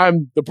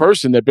 I'm the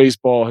person that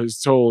baseball has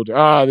told,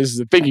 this is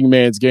a thinking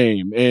man's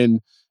game, and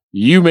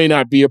you may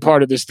not be a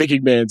part of this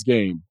thinking man's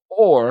game.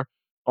 Or,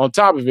 on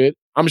top of it,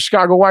 I'm a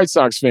Chicago White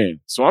Sox fan.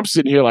 So I'm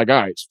sitting here like,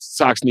 all right,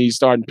 Sox need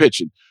starting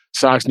pitching.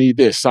 Sox need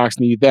this. Sox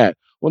need that.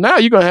 Well, now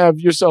you're going to have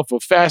yourself a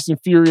fast and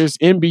furious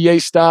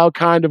NBA-style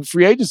kind of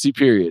free agency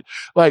period.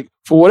 Like,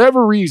 for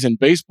whatever reason,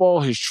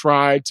 baseball has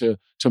tried to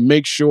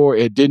make sure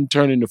it didn't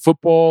turn into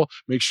football,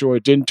 make sure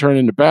it didn't turn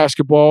into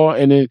basketball.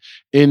 And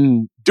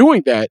in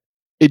doing that,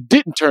 it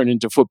didn't turn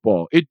into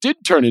football. It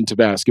didn't turn into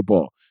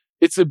basketball.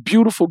 It's a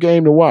beautiful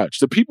game to watch.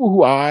 The people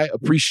who I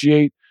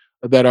appreciate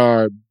that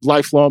are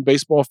lifelong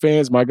baseball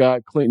fans, my guy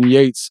Clinton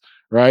Yates,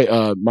 right?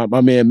 My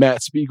man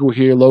Matt Spiegel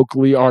here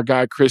locally, our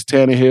guy Chris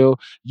Tannehill,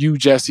 you,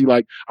 Jesse.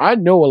 Like, I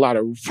know a lot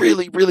of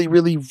really, really,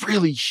 really,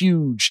 really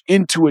huge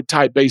Intuit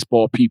type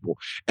baseball people,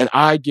 and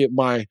I get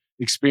my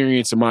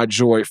experience and my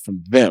joy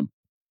from them.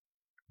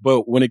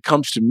 But when it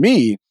comes to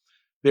me,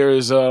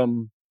 there's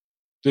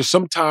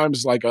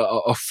sometimes like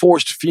a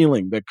forced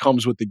feeling that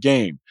comes with the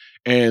game,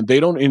 and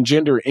they don't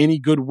engender any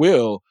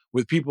goodwill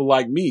with people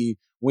like me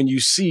when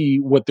you see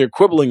what they're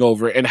quibbling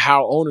over and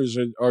how owners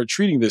are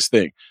treating this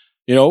thing.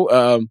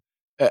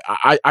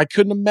 I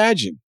couldn't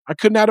imagine. I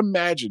could not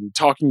imagine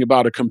talking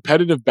about a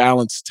competitive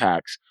balance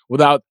tax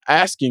without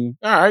asking,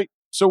 all right,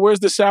 so where's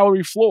the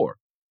salary floor?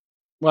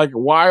 Like,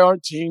 why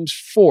aren't teams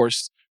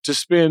forced to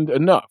spend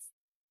enough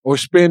or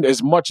spend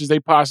as much as they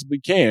possibly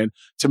can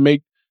to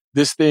make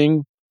this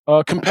thing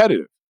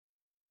competitive?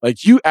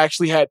 Like, you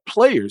actually had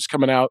players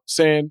coming out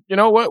saying, you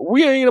know what,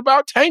 we ain't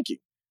about tanking.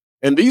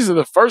 And these are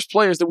the first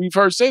players that we've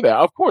heard say that.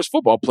 Of course,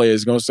 football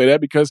players are going to say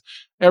that because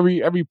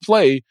every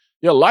play,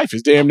 your life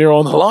is damn near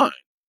on the line,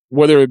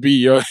 whether it be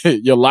your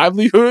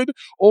livelihood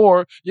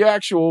or your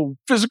actual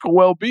physical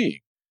well-being.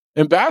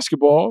 In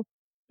basketball,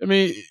 I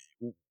mean,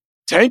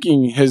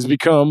 tanking has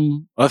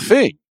become a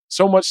thing,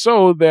 so much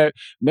so that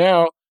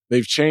now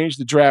they've changed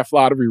the draft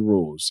lottery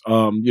rules.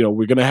 We're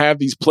going to have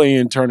these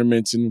play-in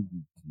tournaments and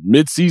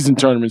mid-season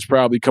tournaments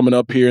probably coming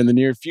up here in the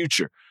near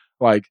future.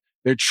 Like,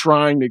 they're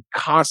trying to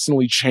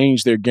constantly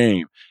change their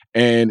game.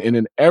 And in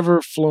an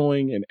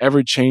ever-flowing and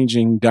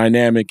ever-changing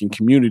dynamic and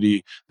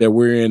community that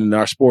we're in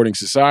our sporting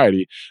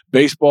society,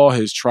 baseball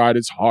has tried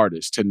its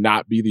hardest to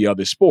not be the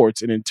other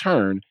sports. And in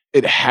turn,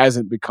 it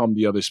hasn't become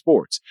the other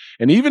sports.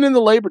 And even in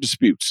the labor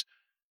disputes,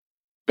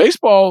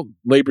 baseball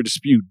labor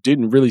dispute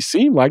didn't really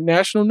seem like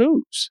national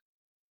news.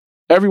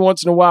 Every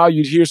once in a while,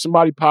 you'd hear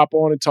somebody pop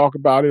on and talk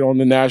about it on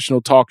the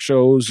national talk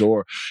shows,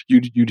 or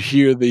you'd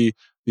hear the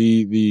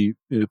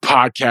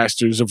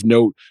podcasters of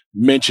note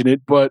mention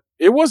it, but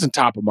it wasn't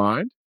top of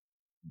mind.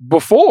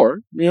 before,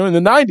 in the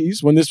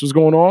 90s when this was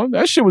going on,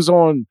 that shit was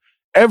on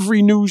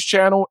every news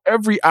channel,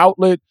 every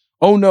outlet.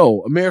 Oh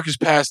no, America's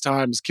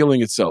pastime is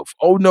killing itself.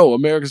 Oh no,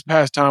 America's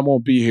pastime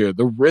won't be here.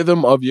 The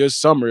rhythm of your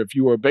summer, if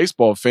you were a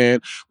baseball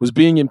fan, was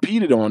being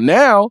impeded on.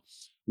 Now,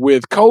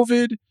 with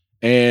COVID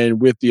and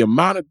with the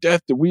amount of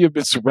death that we have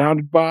been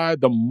surrounded by,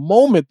 the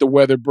moment the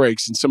weather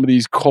breaks in some of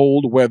these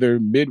cold weather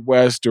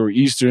Midwest or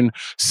Eastern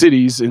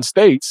cities and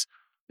states,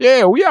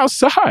 yeah, we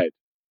outside.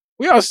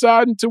 We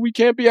outside until we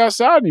can't be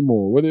outside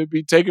anymore, whether it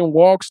be taking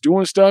walks,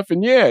 doing stuff.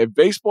 And yeah, if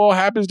baseball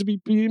happens to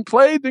be being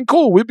played, then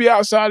cool, we'll be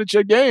outside at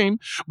your game.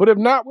 But if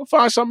not, we'll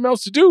find something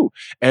else to do.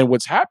 And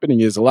what's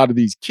happening is a lot of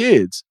these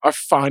kids are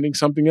finding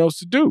something else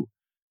to do,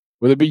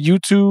 whether it be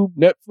YouTube,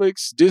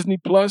 Netflix, Disney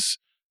Plus,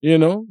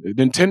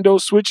 Nintendo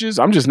Switches.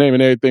 I'm just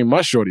naming everything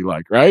my shorty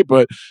like, right?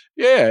 But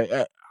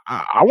yeah,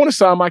 I want to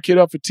sign my kid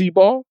up for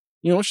T-ball.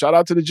 Shout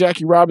out to the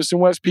Jackie Robinson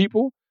West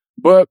people.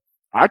 But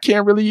I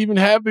can't really even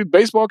have a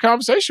baseball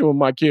conversation with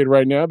my kid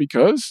right now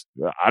because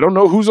I don't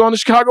know who's on the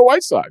Chicago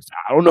White Sox.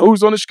 I don't know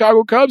who's on the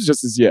Chicago Cubs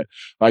just as yet.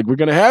 Like, we're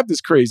going to have this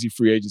crazy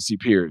free agency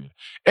period.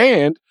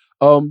 And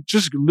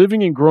just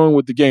living and growing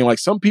with the game. Like,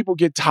 some people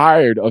get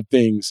tired of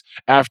things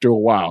after a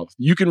while.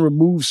 You can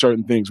remove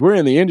certain things. We're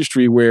in the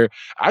industry where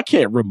I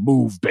can't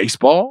remove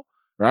baseball,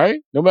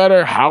 right? No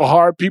matter how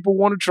hard people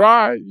want to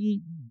try,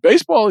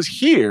 baseball is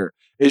here.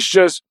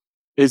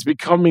 It's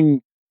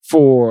becoming,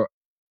 for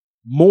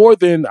more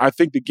than I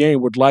think the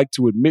game would like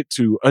to admit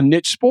to, a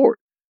niche sport.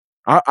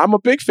 I'm a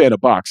big fan of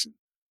boxing,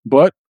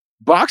 but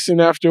boxing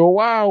after a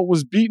while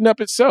was beating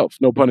up itself,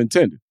 no pun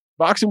intended.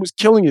 Boxing was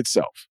killing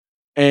itself.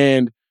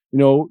 And,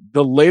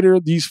 the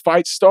later these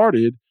fights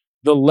started,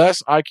 the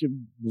less I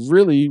could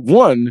really,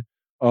 one,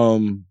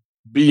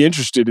 be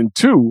interested in,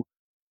 two,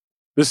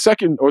 the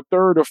second or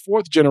third or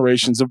fourth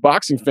generations of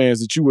boxing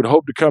fans that you would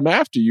hope to come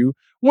after you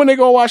when they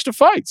go watch the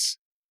fights,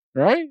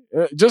 right?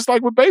 Just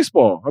like with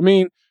baseball. I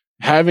mean,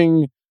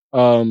 having,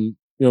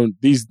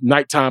 these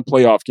nighttime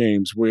playoff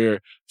games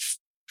where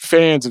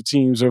fans of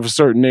teams of a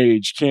certain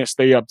age can't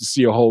stay up to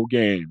see a whole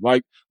game.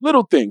 Like,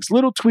 little things,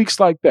 little tweaks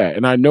like that.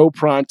 And I know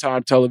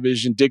primetime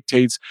television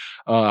dictates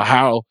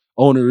how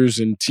owners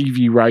and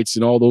TV rights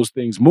and all those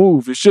things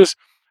move. It's just,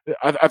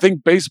 I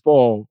think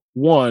baseball,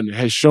 one,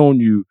 has shown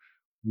you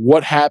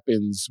what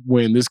happens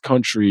when this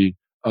country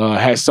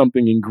has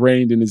something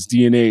ingrained in its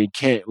DNA and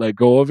can't let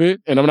go of it.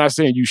 And I'm not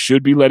saying you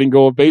should be letting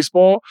go of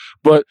baseball,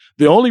 but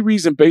the only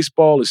reason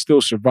baseball is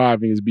still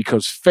surviving is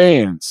because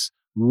fans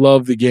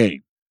love the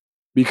game,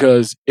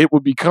 because it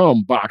would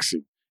become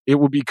boxing. It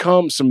would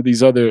become some of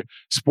these other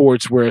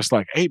sports where it's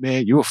like, hey,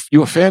 man, you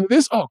a fan of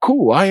this? Oh,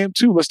 cool. I am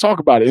too. Let's talk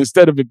about it.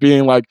 Instead of it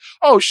being like,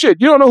 oh, shit,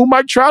 you don't know who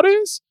Mike Trout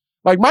is?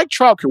 Like, Mike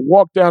Trout can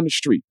walk down the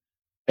street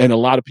and a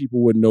lot of people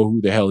wouldn't know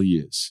who the hell he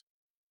is.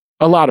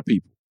 A lot of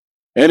people.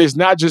 And it's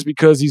not just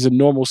because he's a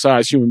normal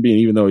sized human being,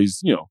 even though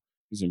he's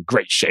in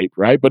great shape,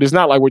 right? But it's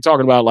not like we're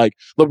talking about like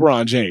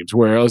LeBron James,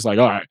 where it's like,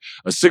 all right,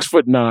 a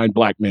 6'9"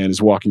 black man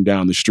is walking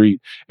down the street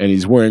and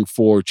he's wearing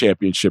 4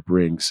 championship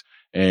rings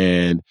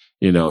and,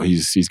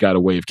 he's got a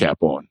wave cap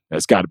on.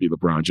 That's got to be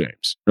LeBron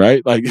James,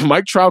 right? Like,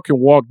 Mike Trout can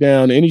walk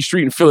down any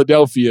street in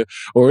Philadelphia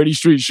or any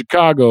street in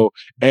Chicago,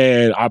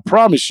 and I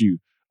promise you,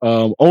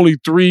 only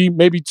 3,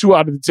 maybe 2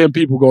 out of the 10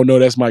 people going to know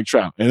that's Mike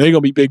Trout, and they're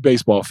going to be big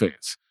baseball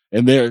fans.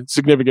 And their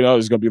significant other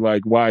is going to be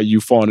like, why are you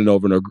fawning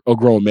over a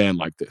grown man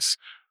like this?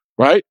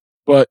 Right?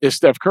 But if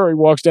Steph Curry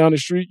walks down the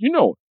street, you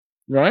know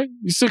it, right?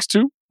 He's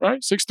 6'2",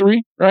 right?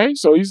 6'3", right?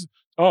 So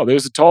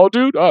there's a tall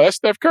dude. Oh, that's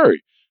Steph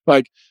Curry.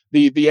 Like,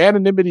 the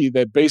anonymity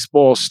that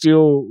baseball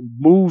still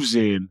moves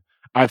in,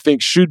 I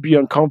think should be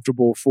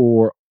uncomfortable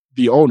for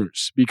the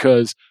owners,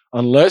 because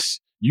unless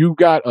you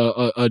got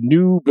a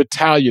new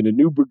battalion, a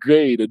new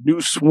brigade, a new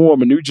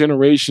swarm, a new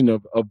generation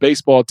of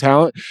baseball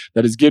talent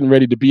that is getting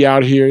ready to be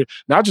out here,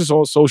 not just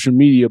on social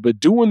media, but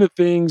doing the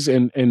things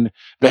and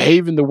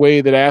behaving the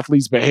way that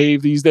athletes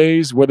behave these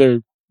days,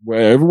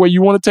 wherever way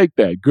you want to take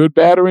that, good,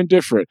 bad, or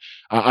indifferent.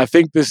 I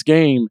think this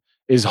game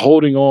is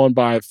holding on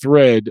by a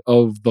thread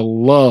of the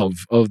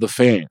love of the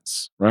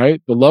fans,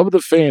 right? The love of the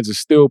fans is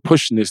still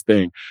pushing this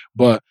thing,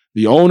 but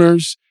the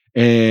owners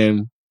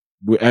and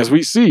as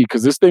we see,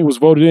 because this thing was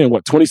voted in,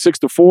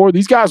 26-4?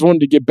 These guys wanted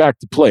to get back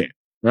to playing,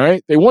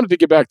 right? They wanted to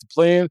get back to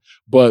playing,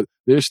 but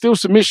there's still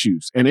some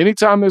issues. And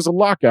anytime there's a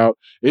lockout,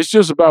 it's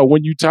just about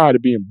when you tired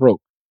of being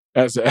broke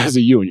as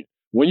a union.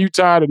 When you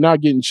tired of not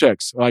getting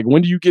checks. Like,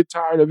 when do you get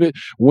tired of it?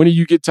 When do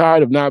you get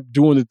tired of not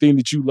doing the thing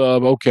that you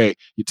love? Okay,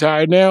 you're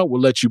tired now?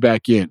 We'll let you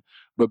back in.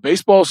 But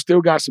baseball still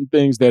got some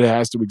things that it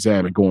has to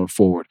examine going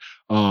forward.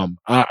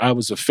 I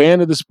was a fan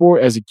of the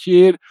sport as a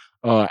kid.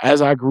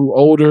 As I grew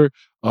older,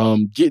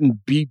 getting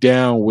beat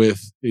down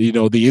with,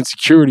 the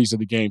insecurities of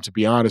the game, to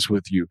be honest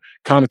with you,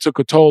 kind of took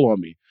a toll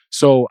on me.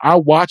 So I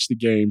watch the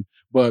game,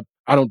 but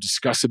I don't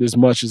discuss it as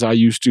much as I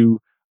used to.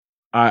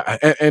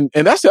 And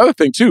that's the other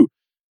thing too.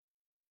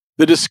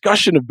 The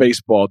discussion of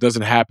baseball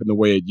doesn't happen the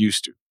way it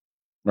used to,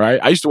 right?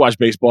 I used to watch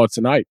Baseball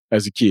Tonight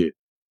as a kid,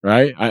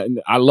 right?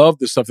 I love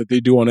the stuff that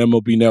they do on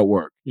MLB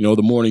Network, the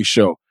morning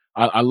show.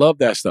 I love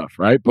that stuff,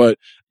 right? But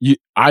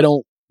I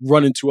don't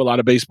run into a lot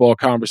of baseball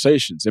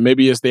conversations. And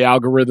maybe it's the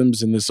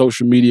algorithms and the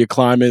social media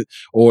climate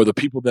or the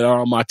people that are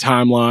on my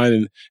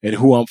timeline and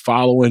who I'm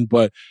following.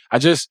 But I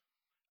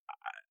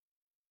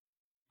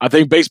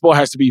think baseball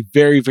has to be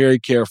very, very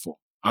careful.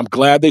 I'm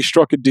glad they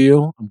struck a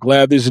deal. I'm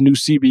glad there's a new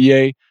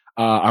CBA.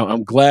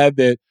 I'm glad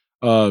that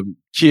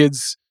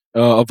kids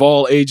of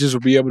all ages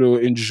will be able to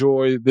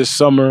enjoy this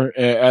summer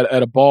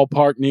at a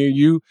ballpark near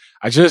you.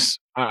 I just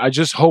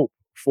hope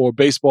for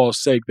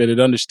baseball's sake that it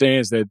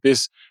understands that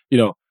this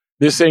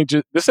ain't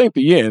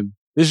the end.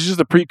 This is just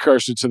a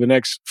precursor to the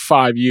next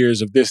 5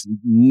 years of this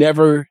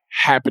never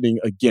happening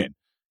again,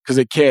 because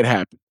it can't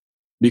happen.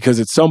 Because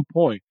at some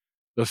point,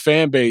 the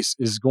fan base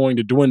is going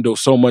to dwindle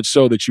so much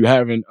so that you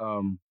haven't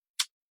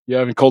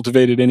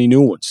cultivated any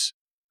new ones,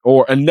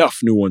 or enough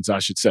new ones, I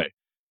should say.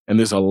 And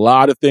there's a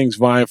lot of things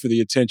vying for the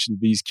attention of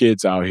these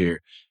kids out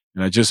here.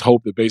 And I just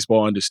hope that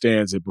baseball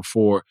understands it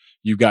before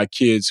you got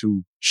kids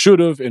who should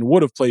have and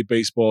would have played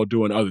baseball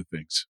doing other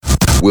things.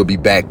 We'll be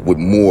back with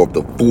more of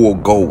the Full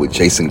Go with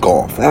Jason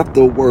Goff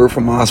after a word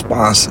from our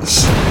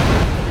sponsors.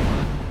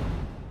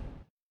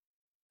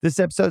 This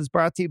episode is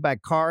brought to you by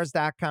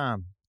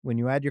Cars.com. When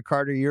you add your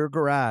car to your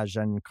garage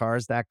on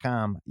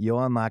Cars.com,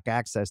 you'll unlock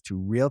access to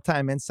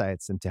real-time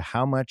insights into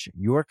how much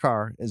your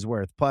car is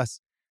worth. Plus,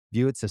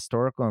 view its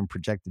historical and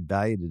projected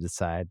value to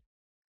decide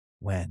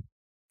when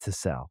to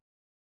sell.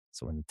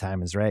 So when the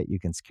time is right, you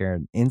can secure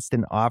an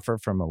instant offer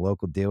from a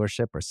local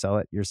dealership or sell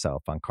it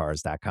yourself on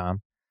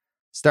Cars.com.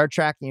 Start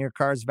tracking your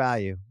car's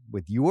value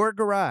with your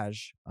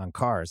garage on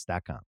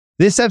Cars.com.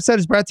 This episode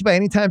is brought to you by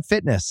Anytime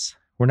Fitness.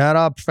 We're not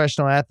all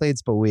professional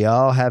athletes, but we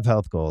all have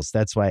health goals.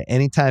 That's why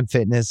Anytime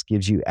Fitness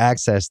gives you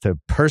access to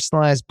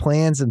personalized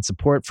plans and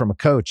support from a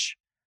coach.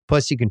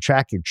 Plus, you can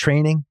track your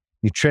training,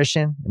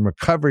 nutrition, and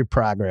recovery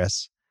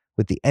progress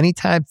with the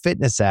Anytime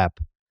Fitness app,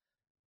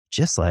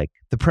 just like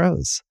the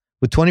pros.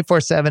 With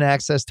 24/7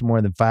 access to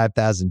more than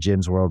 5,000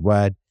 gyms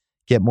worldwide,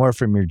 get more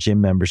from your gym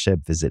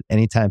membership. Visit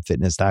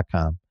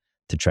anytimefitness.com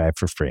to try it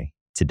for free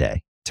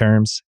today.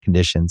 Terms,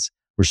 conditions,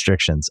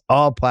 restrictions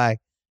all apply.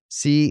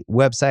 See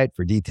website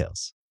for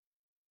details.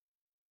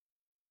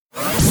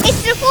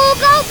 It's the Full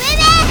Go,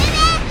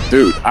 baby!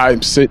 Dude,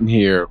 I'm sitting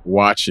here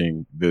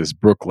watching this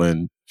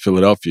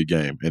Brooklyn-Philadelphia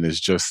game, and it's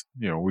just,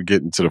 we're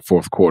getting to the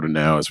fourth quarter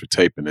now as we're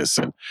taping this,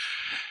 and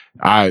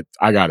I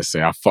got to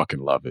say, I fucking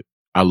love it.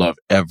 I love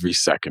every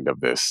second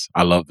of this.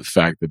 I love the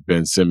fact that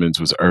Ben Simmons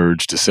was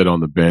urged to sit on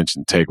the bench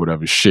and take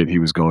whatever shit he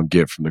was going to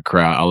get from the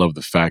crowd. I love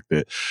the fact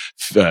that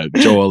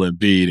Joel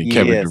Embiid and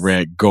Kevin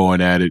Durant going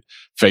at it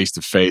face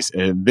to face.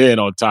 And then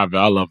on top of it,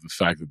 I love the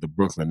fact that the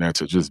Brooklyn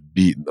Nets are just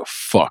beating the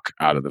fuck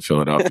out of the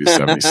Philadelphia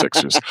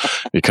 76ers,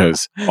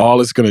 because all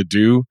it's going to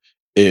do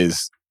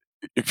is,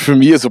 for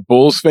me as a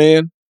Bulls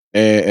fan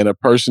and a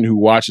person who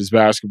watches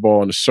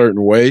basketball in a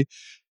certain way,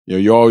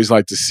 you always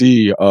like to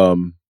see,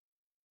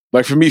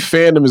 like for me,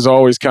 fandom has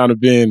always kind of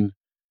been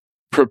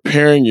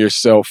preparing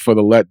yourself for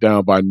the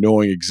letdown by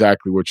knowing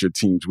exactly what your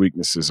team's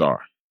weaknesses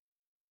are.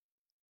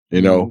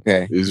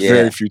 There's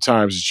very few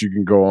times that you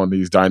can go on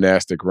these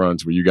dynastic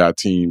runs where you got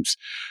teams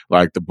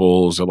like the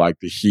Bulls or like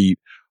the Heat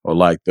or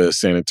like the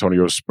San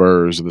Antonio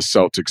Spurs or the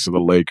Celtics or the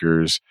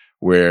Lakers,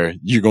 where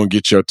you're going to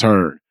get your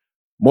turn.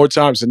 More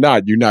times than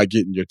not, you're not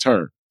getting your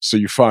turn. So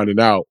you're finding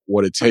out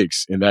what it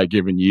takes in that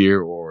given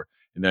year or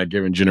in that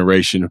given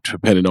generation,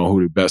 depending on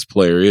who the best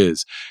player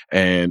is.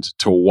 And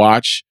to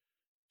watch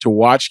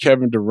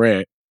Kevin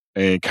Durant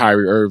and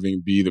Kyrie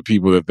Irving be the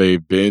people that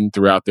they've been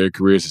throughout their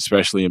careers,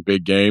 especially in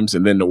big games,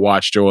 and then to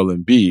watch Joel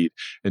Embiid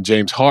and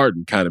James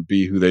Harden kind of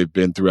be who they've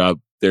been throughout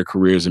their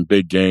careers in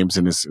big games.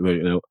 And it's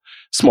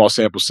small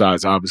sample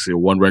size, obviously a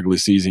one regular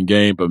season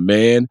game, but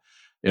man,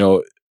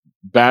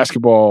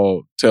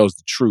 basketball tells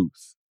the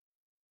truth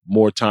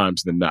more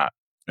times than not.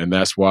 And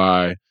that's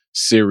why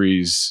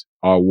series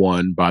are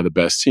won by the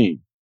best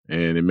team.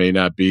 And it may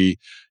not be,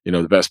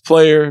 the best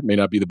player, it may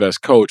not be the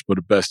best coach, but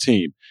the best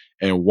team.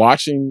 And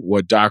watching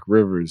what Doc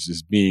Rivers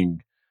is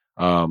being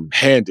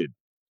handed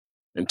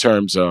in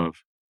terms of,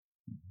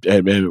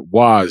 and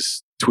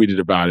Waz tweeted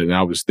about it, and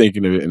I was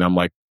thinking of it, and I'm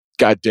like,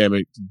 God damn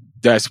it,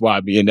 that's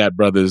why me and that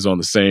brother is on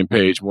the same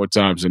page more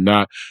times than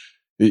not.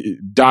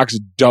 Doc's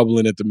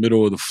doubling at the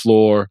middle of the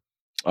floor.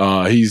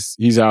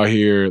 He's out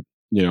here,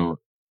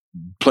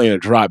 playing a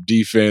drop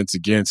defense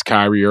against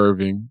Kyrie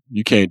Irving.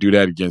 You can't do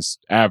that against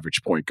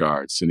average point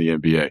guards in the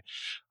NBA.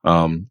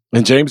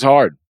 And James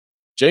Harden,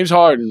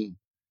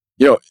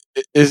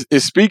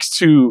 it speaks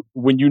to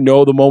when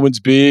the moment's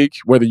big,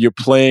 whether you're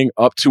playing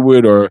up to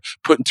it or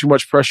putting too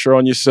much pressure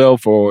on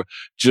yourself or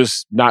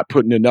just not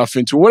putting enough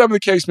into it, whatever the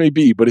case may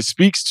be. But it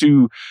speaks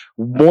to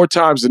more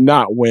times than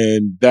not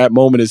when that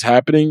moment is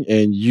happening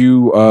and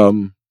you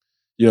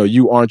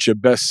aren't your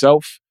best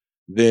self,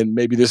 then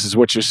maybe this is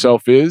what your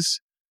self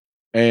is.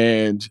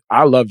 And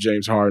I love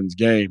James Harden's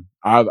game.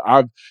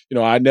 I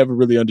never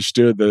really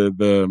understood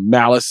the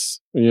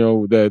malice,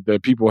 that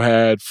people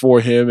had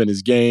for him and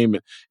his game.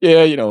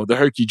 And the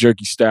herky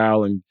jerky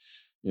style and,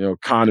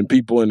 conning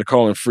people into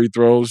calling free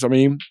throws. I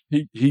mean,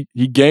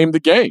 he gamed the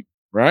game,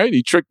 right?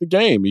 He tricked the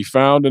game. He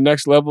found the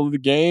next level of the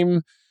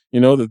game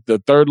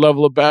the third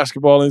level of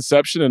basketball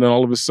inception, and then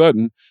all of a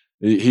sudden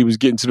he was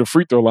getting to the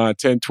free throw line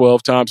 10,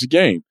 12 times a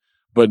game.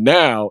 But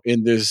now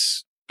in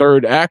this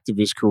third act of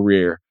his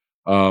career,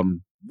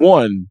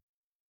 one,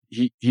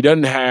 he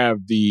doesn't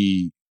have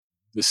the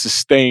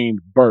sustained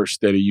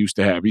burst that he used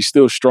to have. He's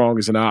still strong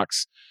as an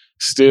ox,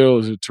 still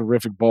is a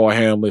terrific ball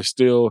handler,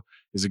 still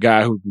is a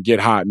guy who can get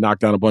hot and knock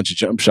down a bunch of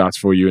jump shots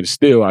for you, and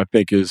still I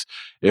think is,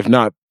 if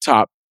not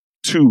top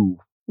 2,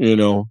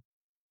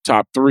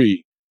 top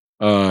 3,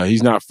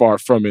 he's not far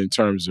from it in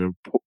terms of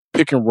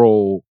pick and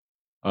roll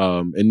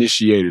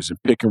initiators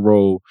and pick and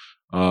roll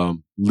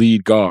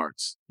lead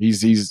guards.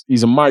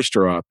 He's a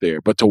maestro out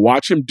there. But to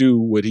watch him do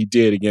what he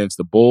did against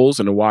the Bulls,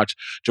 and to watch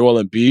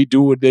Joel Embiid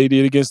do what they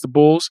did against the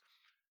Bulls,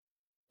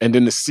 and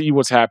then to see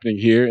what's happening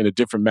here in a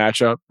different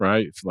matchup,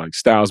 right? It's like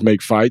styles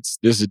make fights.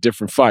 This is a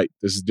different fight.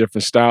 This is a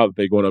different style that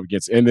they're going up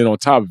against. And then on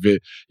top of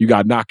it, you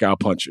got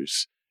knockout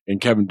punchers and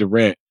Kevin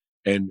Durant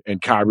and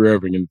Kyrie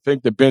Irving. And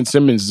think that Ben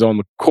Simmons is on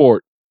the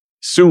court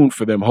soon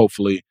for them,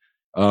 hopefully.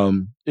 I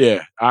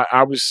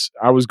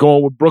was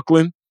going with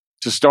Brooklyn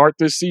to start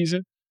this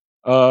season.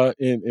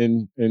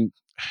 And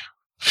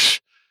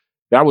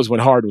that was when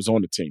Harden was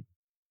on the team.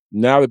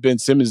 Now that Ben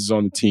Simmons is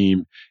on the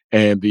team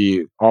and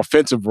the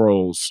offensive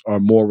roles are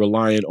more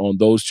reliant on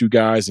those two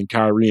guys and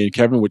Kyrie and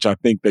Kevin, which I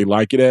think they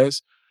like it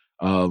as,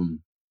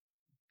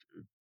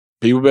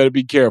 people better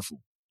be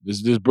careful.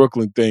 This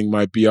Brooklyn thing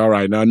might be all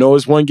right. Now, I know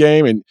it's one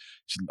game and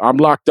I'm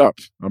locked up.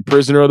 I'm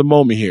prisoner of the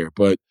moment here,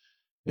 but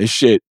it's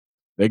shit.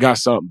 They got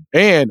something.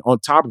 And on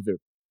top of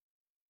it,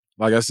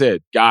 like I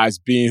said, guys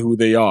being who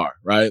they are,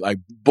 right? Like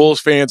Bulls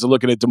fans are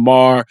looking at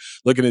DeMar,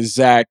 looking at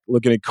Zach,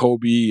 looking at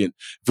Kobe and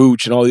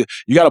Vooch and all that.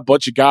 You got a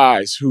bunch of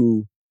guys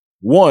who,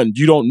 one,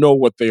 you don't know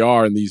what they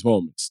are in these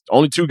moments.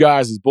 Only 2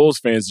 guys as Bulls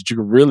fans that you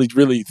can really,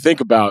 really think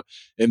about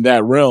in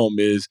that realm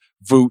is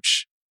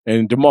Vooch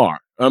and DeMar.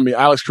 I mean,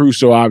 Alex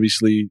Caruso,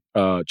 obviously,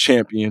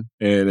 champion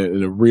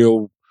and a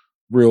real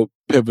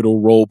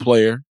pivotal role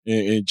player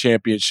in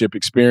championship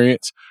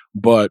experience.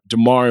 But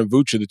DeMar and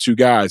Vooch are the 2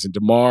 guys. And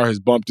DeMar has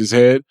bumped his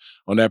head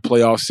on that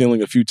playoff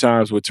ceiling a few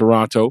times with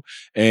Toronto.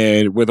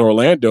 And with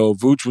Orlando,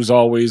 Vooch was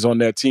always on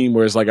that team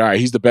where it's like, all right,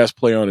 he's the best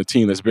player on the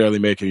team that's barely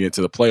making it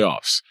to the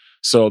playoffs.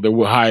 So there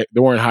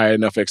weren't high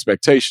enough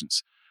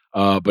expectations.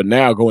 But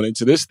now going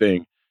into this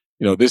thing,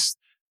 this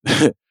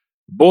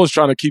Bulls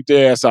trying to keep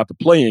their ass out the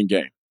play-in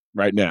game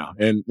right now.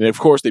 And of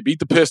course, they beat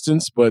the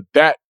Pistons, but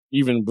that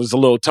even was a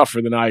little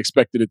tougher than I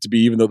expected it to be,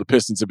 even though the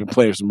Pistons have been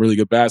playing some really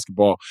good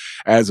basketball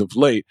as of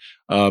late.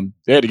 They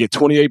had to get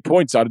 28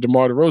 points out of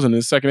DeMar DeRozan in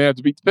the second half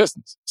to beat the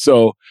Pistons.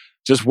 So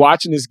just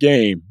watching this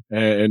game,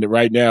 and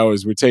right now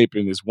as we're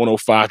taping, it's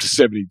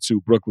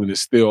 105-72. Brooklyn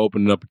is still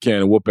opening up a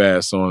can of whoop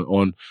ass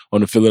on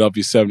the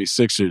Philadelphia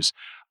 76ers.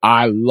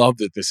 I love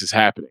that this is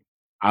happening.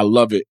 I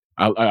love it.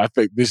 I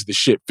think this is the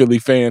shit Philly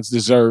fans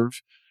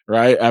deserve.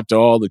 Right? After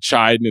all the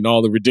chiding and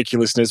all the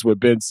ridiculousness with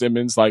Ben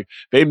Simmons, like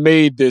they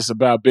made this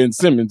about Ben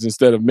Simmons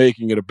instead of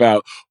making it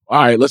about,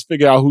 all right, let's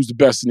figure out who's the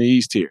best in the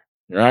East here.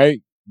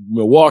 Right?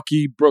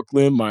 Milwaukee,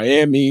 Brooklyn,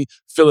 Miami,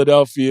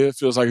 Philadelphia.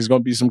 Feels like it's going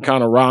to be some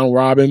kind of round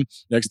robin.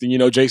 Next thing you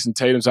know, Jason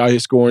Tatum's out here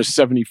scoring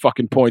 70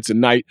 fucking points a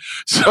night.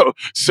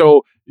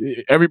 So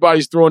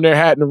everybody's throwing their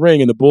hat in the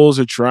ring, and the Bulls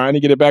are trying to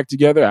get it back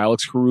together.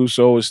 Alex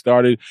Caruso has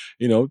started,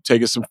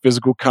 taking some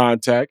physical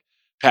contact.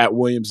 Pat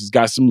Williams has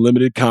got some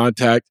limited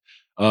contact.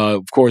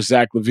 Of course,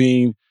 Zach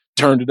LaVine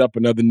turned it up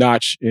another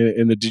notch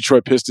in the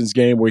Detroit Pistons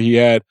game where he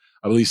had,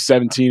 I believe,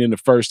 17 in the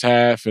first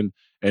half and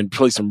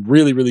played some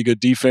really, really good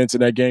defense in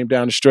that game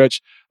down the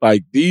stretch.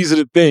 Like, these are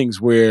the things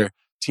where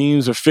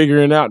teams are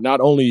figuring out not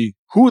only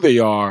who they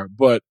are,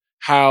 but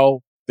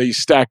how they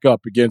stack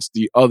up against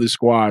the other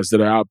squads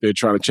that are out there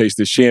trying to chase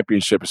this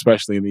championship,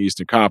 especially in the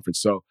Eastern Conference.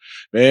 So,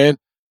 man,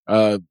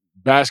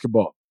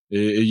 basketball.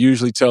 It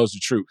usually tells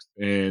the truth.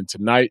 And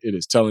tonight it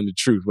is telling the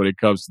truth when it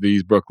comes to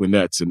these Brooklyn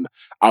Nets. And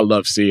I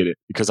love seeing it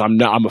because I'm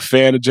a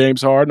fan of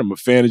James Harden. I'm a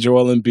fan of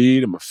Joel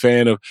Embiid. I'm a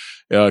fan of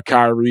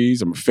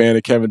Kyrie's. I'm a fan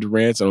of Kevin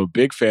Durant's. I'm a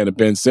big fan of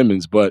Ben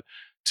Simmons. But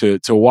to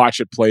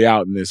watch it play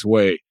out in this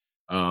way,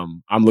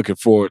 I'm looking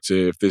forward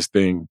to if this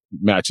thing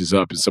matches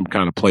up in some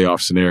kind of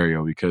playoff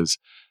scenario, because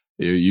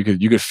you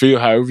could feel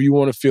however you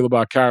want to feel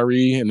about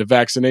Kyrie and the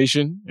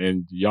vaccination.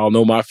 And y'all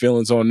know my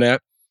feelings on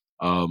that.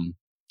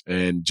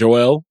 And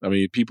Joel, I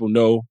mean, people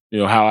know,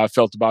 how I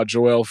felt about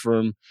Joel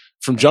from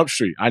Jump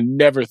Street. I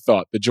never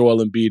thought that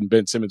Joel Embiid and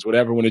Ben Simmons would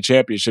ever win a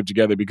championship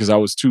together because I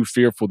was too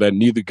fearful that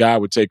neither guy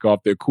would take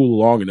off their cool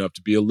long enough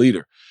to be a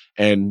leader.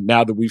 And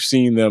now that we've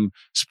seen them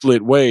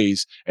split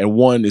ways and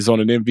one is on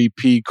an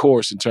MVP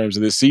course in terms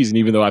of this season,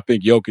 even though I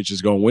think Jokic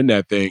is going to win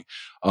that thing,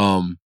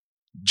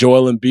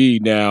 Joel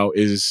Embiid now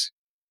is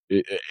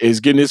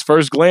getting his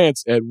first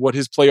glance at what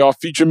his playoff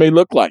future may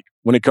look like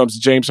when it comes to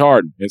James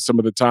Harden and some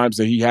of the times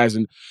that he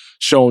hasn't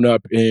shown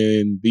up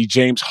in the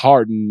James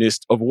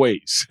Hardenist of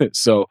ways.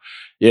 So,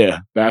 yeah,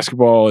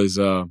 basketball is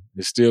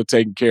still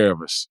taking care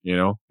of us,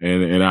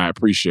 and I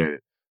appreciate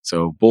it.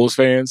 So, Bulls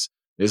fans,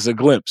 it's a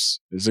glimpse.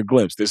 It's a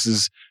glimpse. This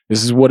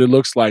is what it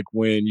looks like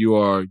when you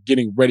are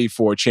getting ready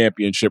for a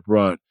championship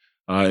run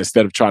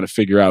instead of trying to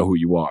figure out who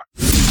you are.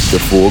 The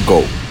Full Go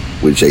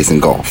with Jason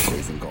Goff.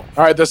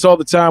 All right, that's all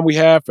the time we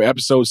have for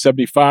episode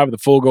 75 of the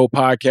Full Go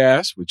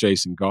Podcast with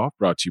Jason Goff,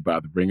 brought to you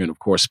by The Ringer. And, of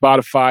course,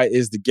 Spotify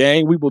is the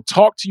gang. We will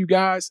talk to you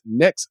guys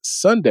next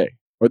Sunday,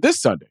 or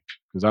this Sunday,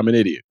 because I'm an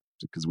idiot,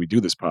 because we do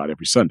this pod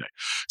every Sunday.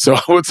 So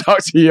we'll talk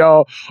to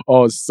y'all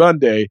on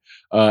Sunday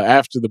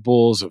after the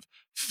Bulls have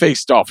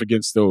faced off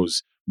against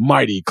those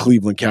mighty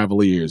Cleveland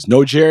Cavaliers.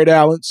 No Jared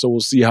Allen, so we'll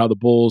see how the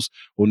Bulls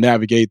will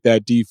navigate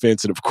that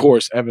defense. And, of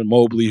course, Evan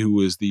Mobley, who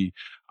is the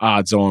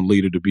odds-on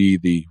leader to be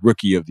the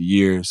Rookie of the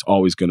Year. It's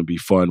always going to be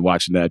fun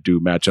watching that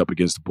dude match up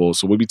against the Bulls.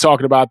 So we'll be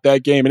talking about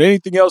that game and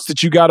anything else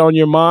that you got on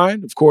your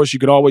mind. Of course, you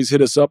can always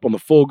hit us up on the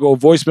Full Go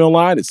voicemail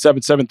line at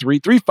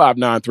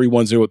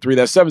 773-359-3103.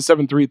 That's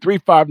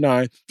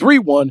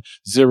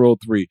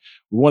 773-359-3103. We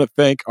want to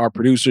thank our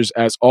producers,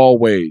 as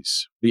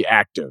always, the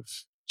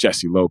active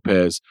Jesse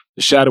Lopez,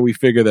 the shadowy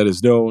figure that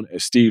is known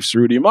as Steve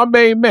Cerruti, and my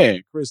main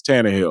man, Chris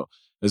Tannehill.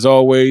 As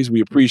always,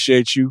 we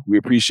appreciate you. We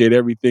appreciate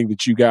everything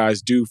that you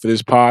guys do for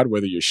this pod,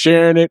 whether you're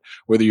sharing it,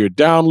 whether you're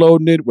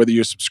downloading it, whether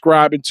you're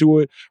subscribing to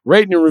it,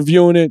 rating and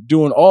reviewing it,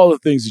 doing all the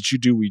things that you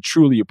do. We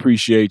truly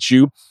appreciate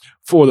you.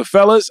 For the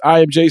fellas, I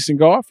am Jason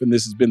Goff, and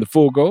this has been The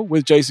Full Go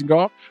with Jason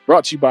Goff,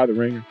 brought to you by The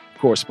Ringer. Of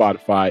course,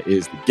 Spotify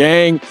is the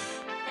gang.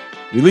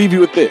 We leave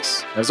you with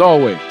this. As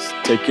always,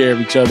 take care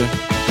of each other.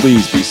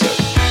 Please be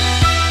safe.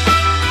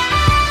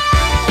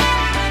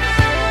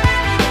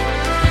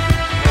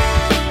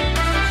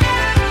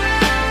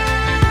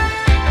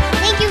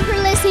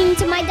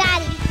 To my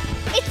daddy.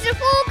 It's the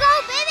Full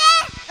Go, baby!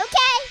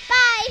 Okay,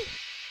 bye!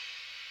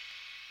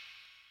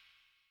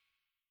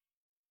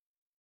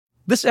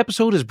 This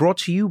episode is brought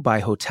to you by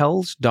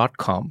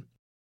Hotels.com.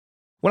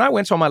 When I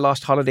went on my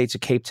last holiday to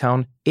Cape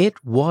Town, it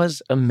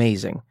was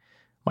amazing.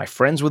 My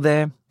friends were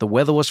there, the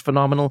weather was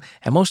phenomenal,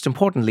 and most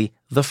importantly,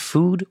 the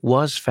food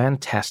was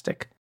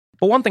fantastic.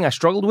 But one thing I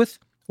struggled with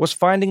was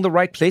finding the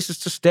right places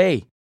to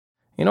stay.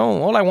 You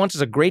know, all I want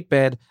is a great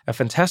bed, a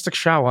fantastic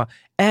shower,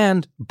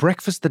 and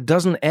breakfast that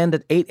doesn't end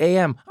at 8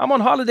 a.m. I'm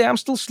on holiday, I'm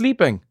still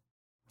sleeping.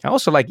 I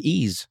also like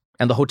ease,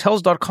 and the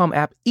Hotels.com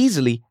app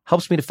easily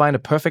helps me to find a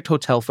perfect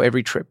hotel for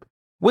every trip.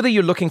 Whether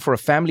you're looking for a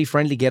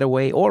family-friendly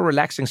getaway or a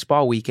relaxing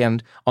spa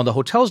weekend, on the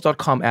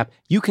Hotels.com app,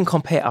 you can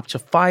compare up to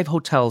 5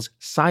 hotels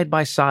side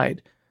by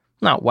side.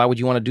 Now, why would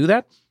you want to do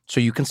that? So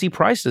you can see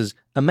prices,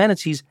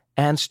 amenities,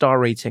 and star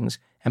ratings.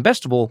 And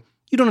best of all,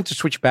 you don't have to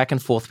switch back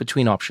and forth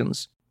between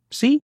options.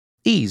 See?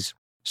 Ease.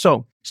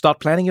 So,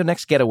 start planning your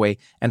next getaway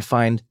and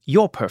find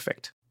your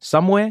perfect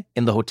somewhere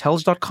in the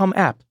Hotels.com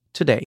app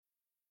today.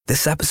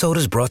 This episode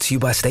is brought to you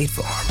by State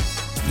Farm.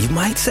 You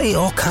might say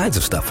all kinds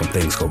of stuff when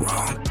things go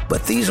wrong,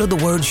 but these are the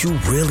words you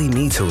really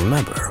need to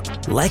remember.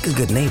 Like a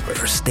good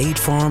neighbor, State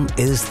Farm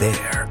is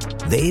there.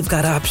 They've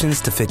got options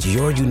to fit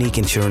your unique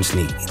insurance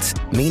needs,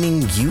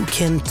 meaning you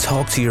can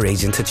talk to your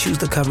agent to choose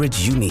the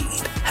coverage you need,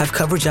 have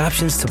coverage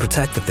options to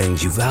protect the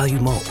things you value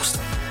most,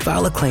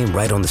 file a claim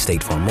right on the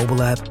State Farm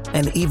mobile app,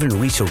 and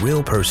even reach a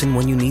real person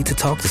when you need to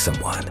talk to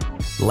someone.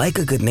 Like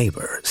a good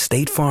neighbor,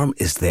 State Farm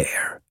is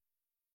there.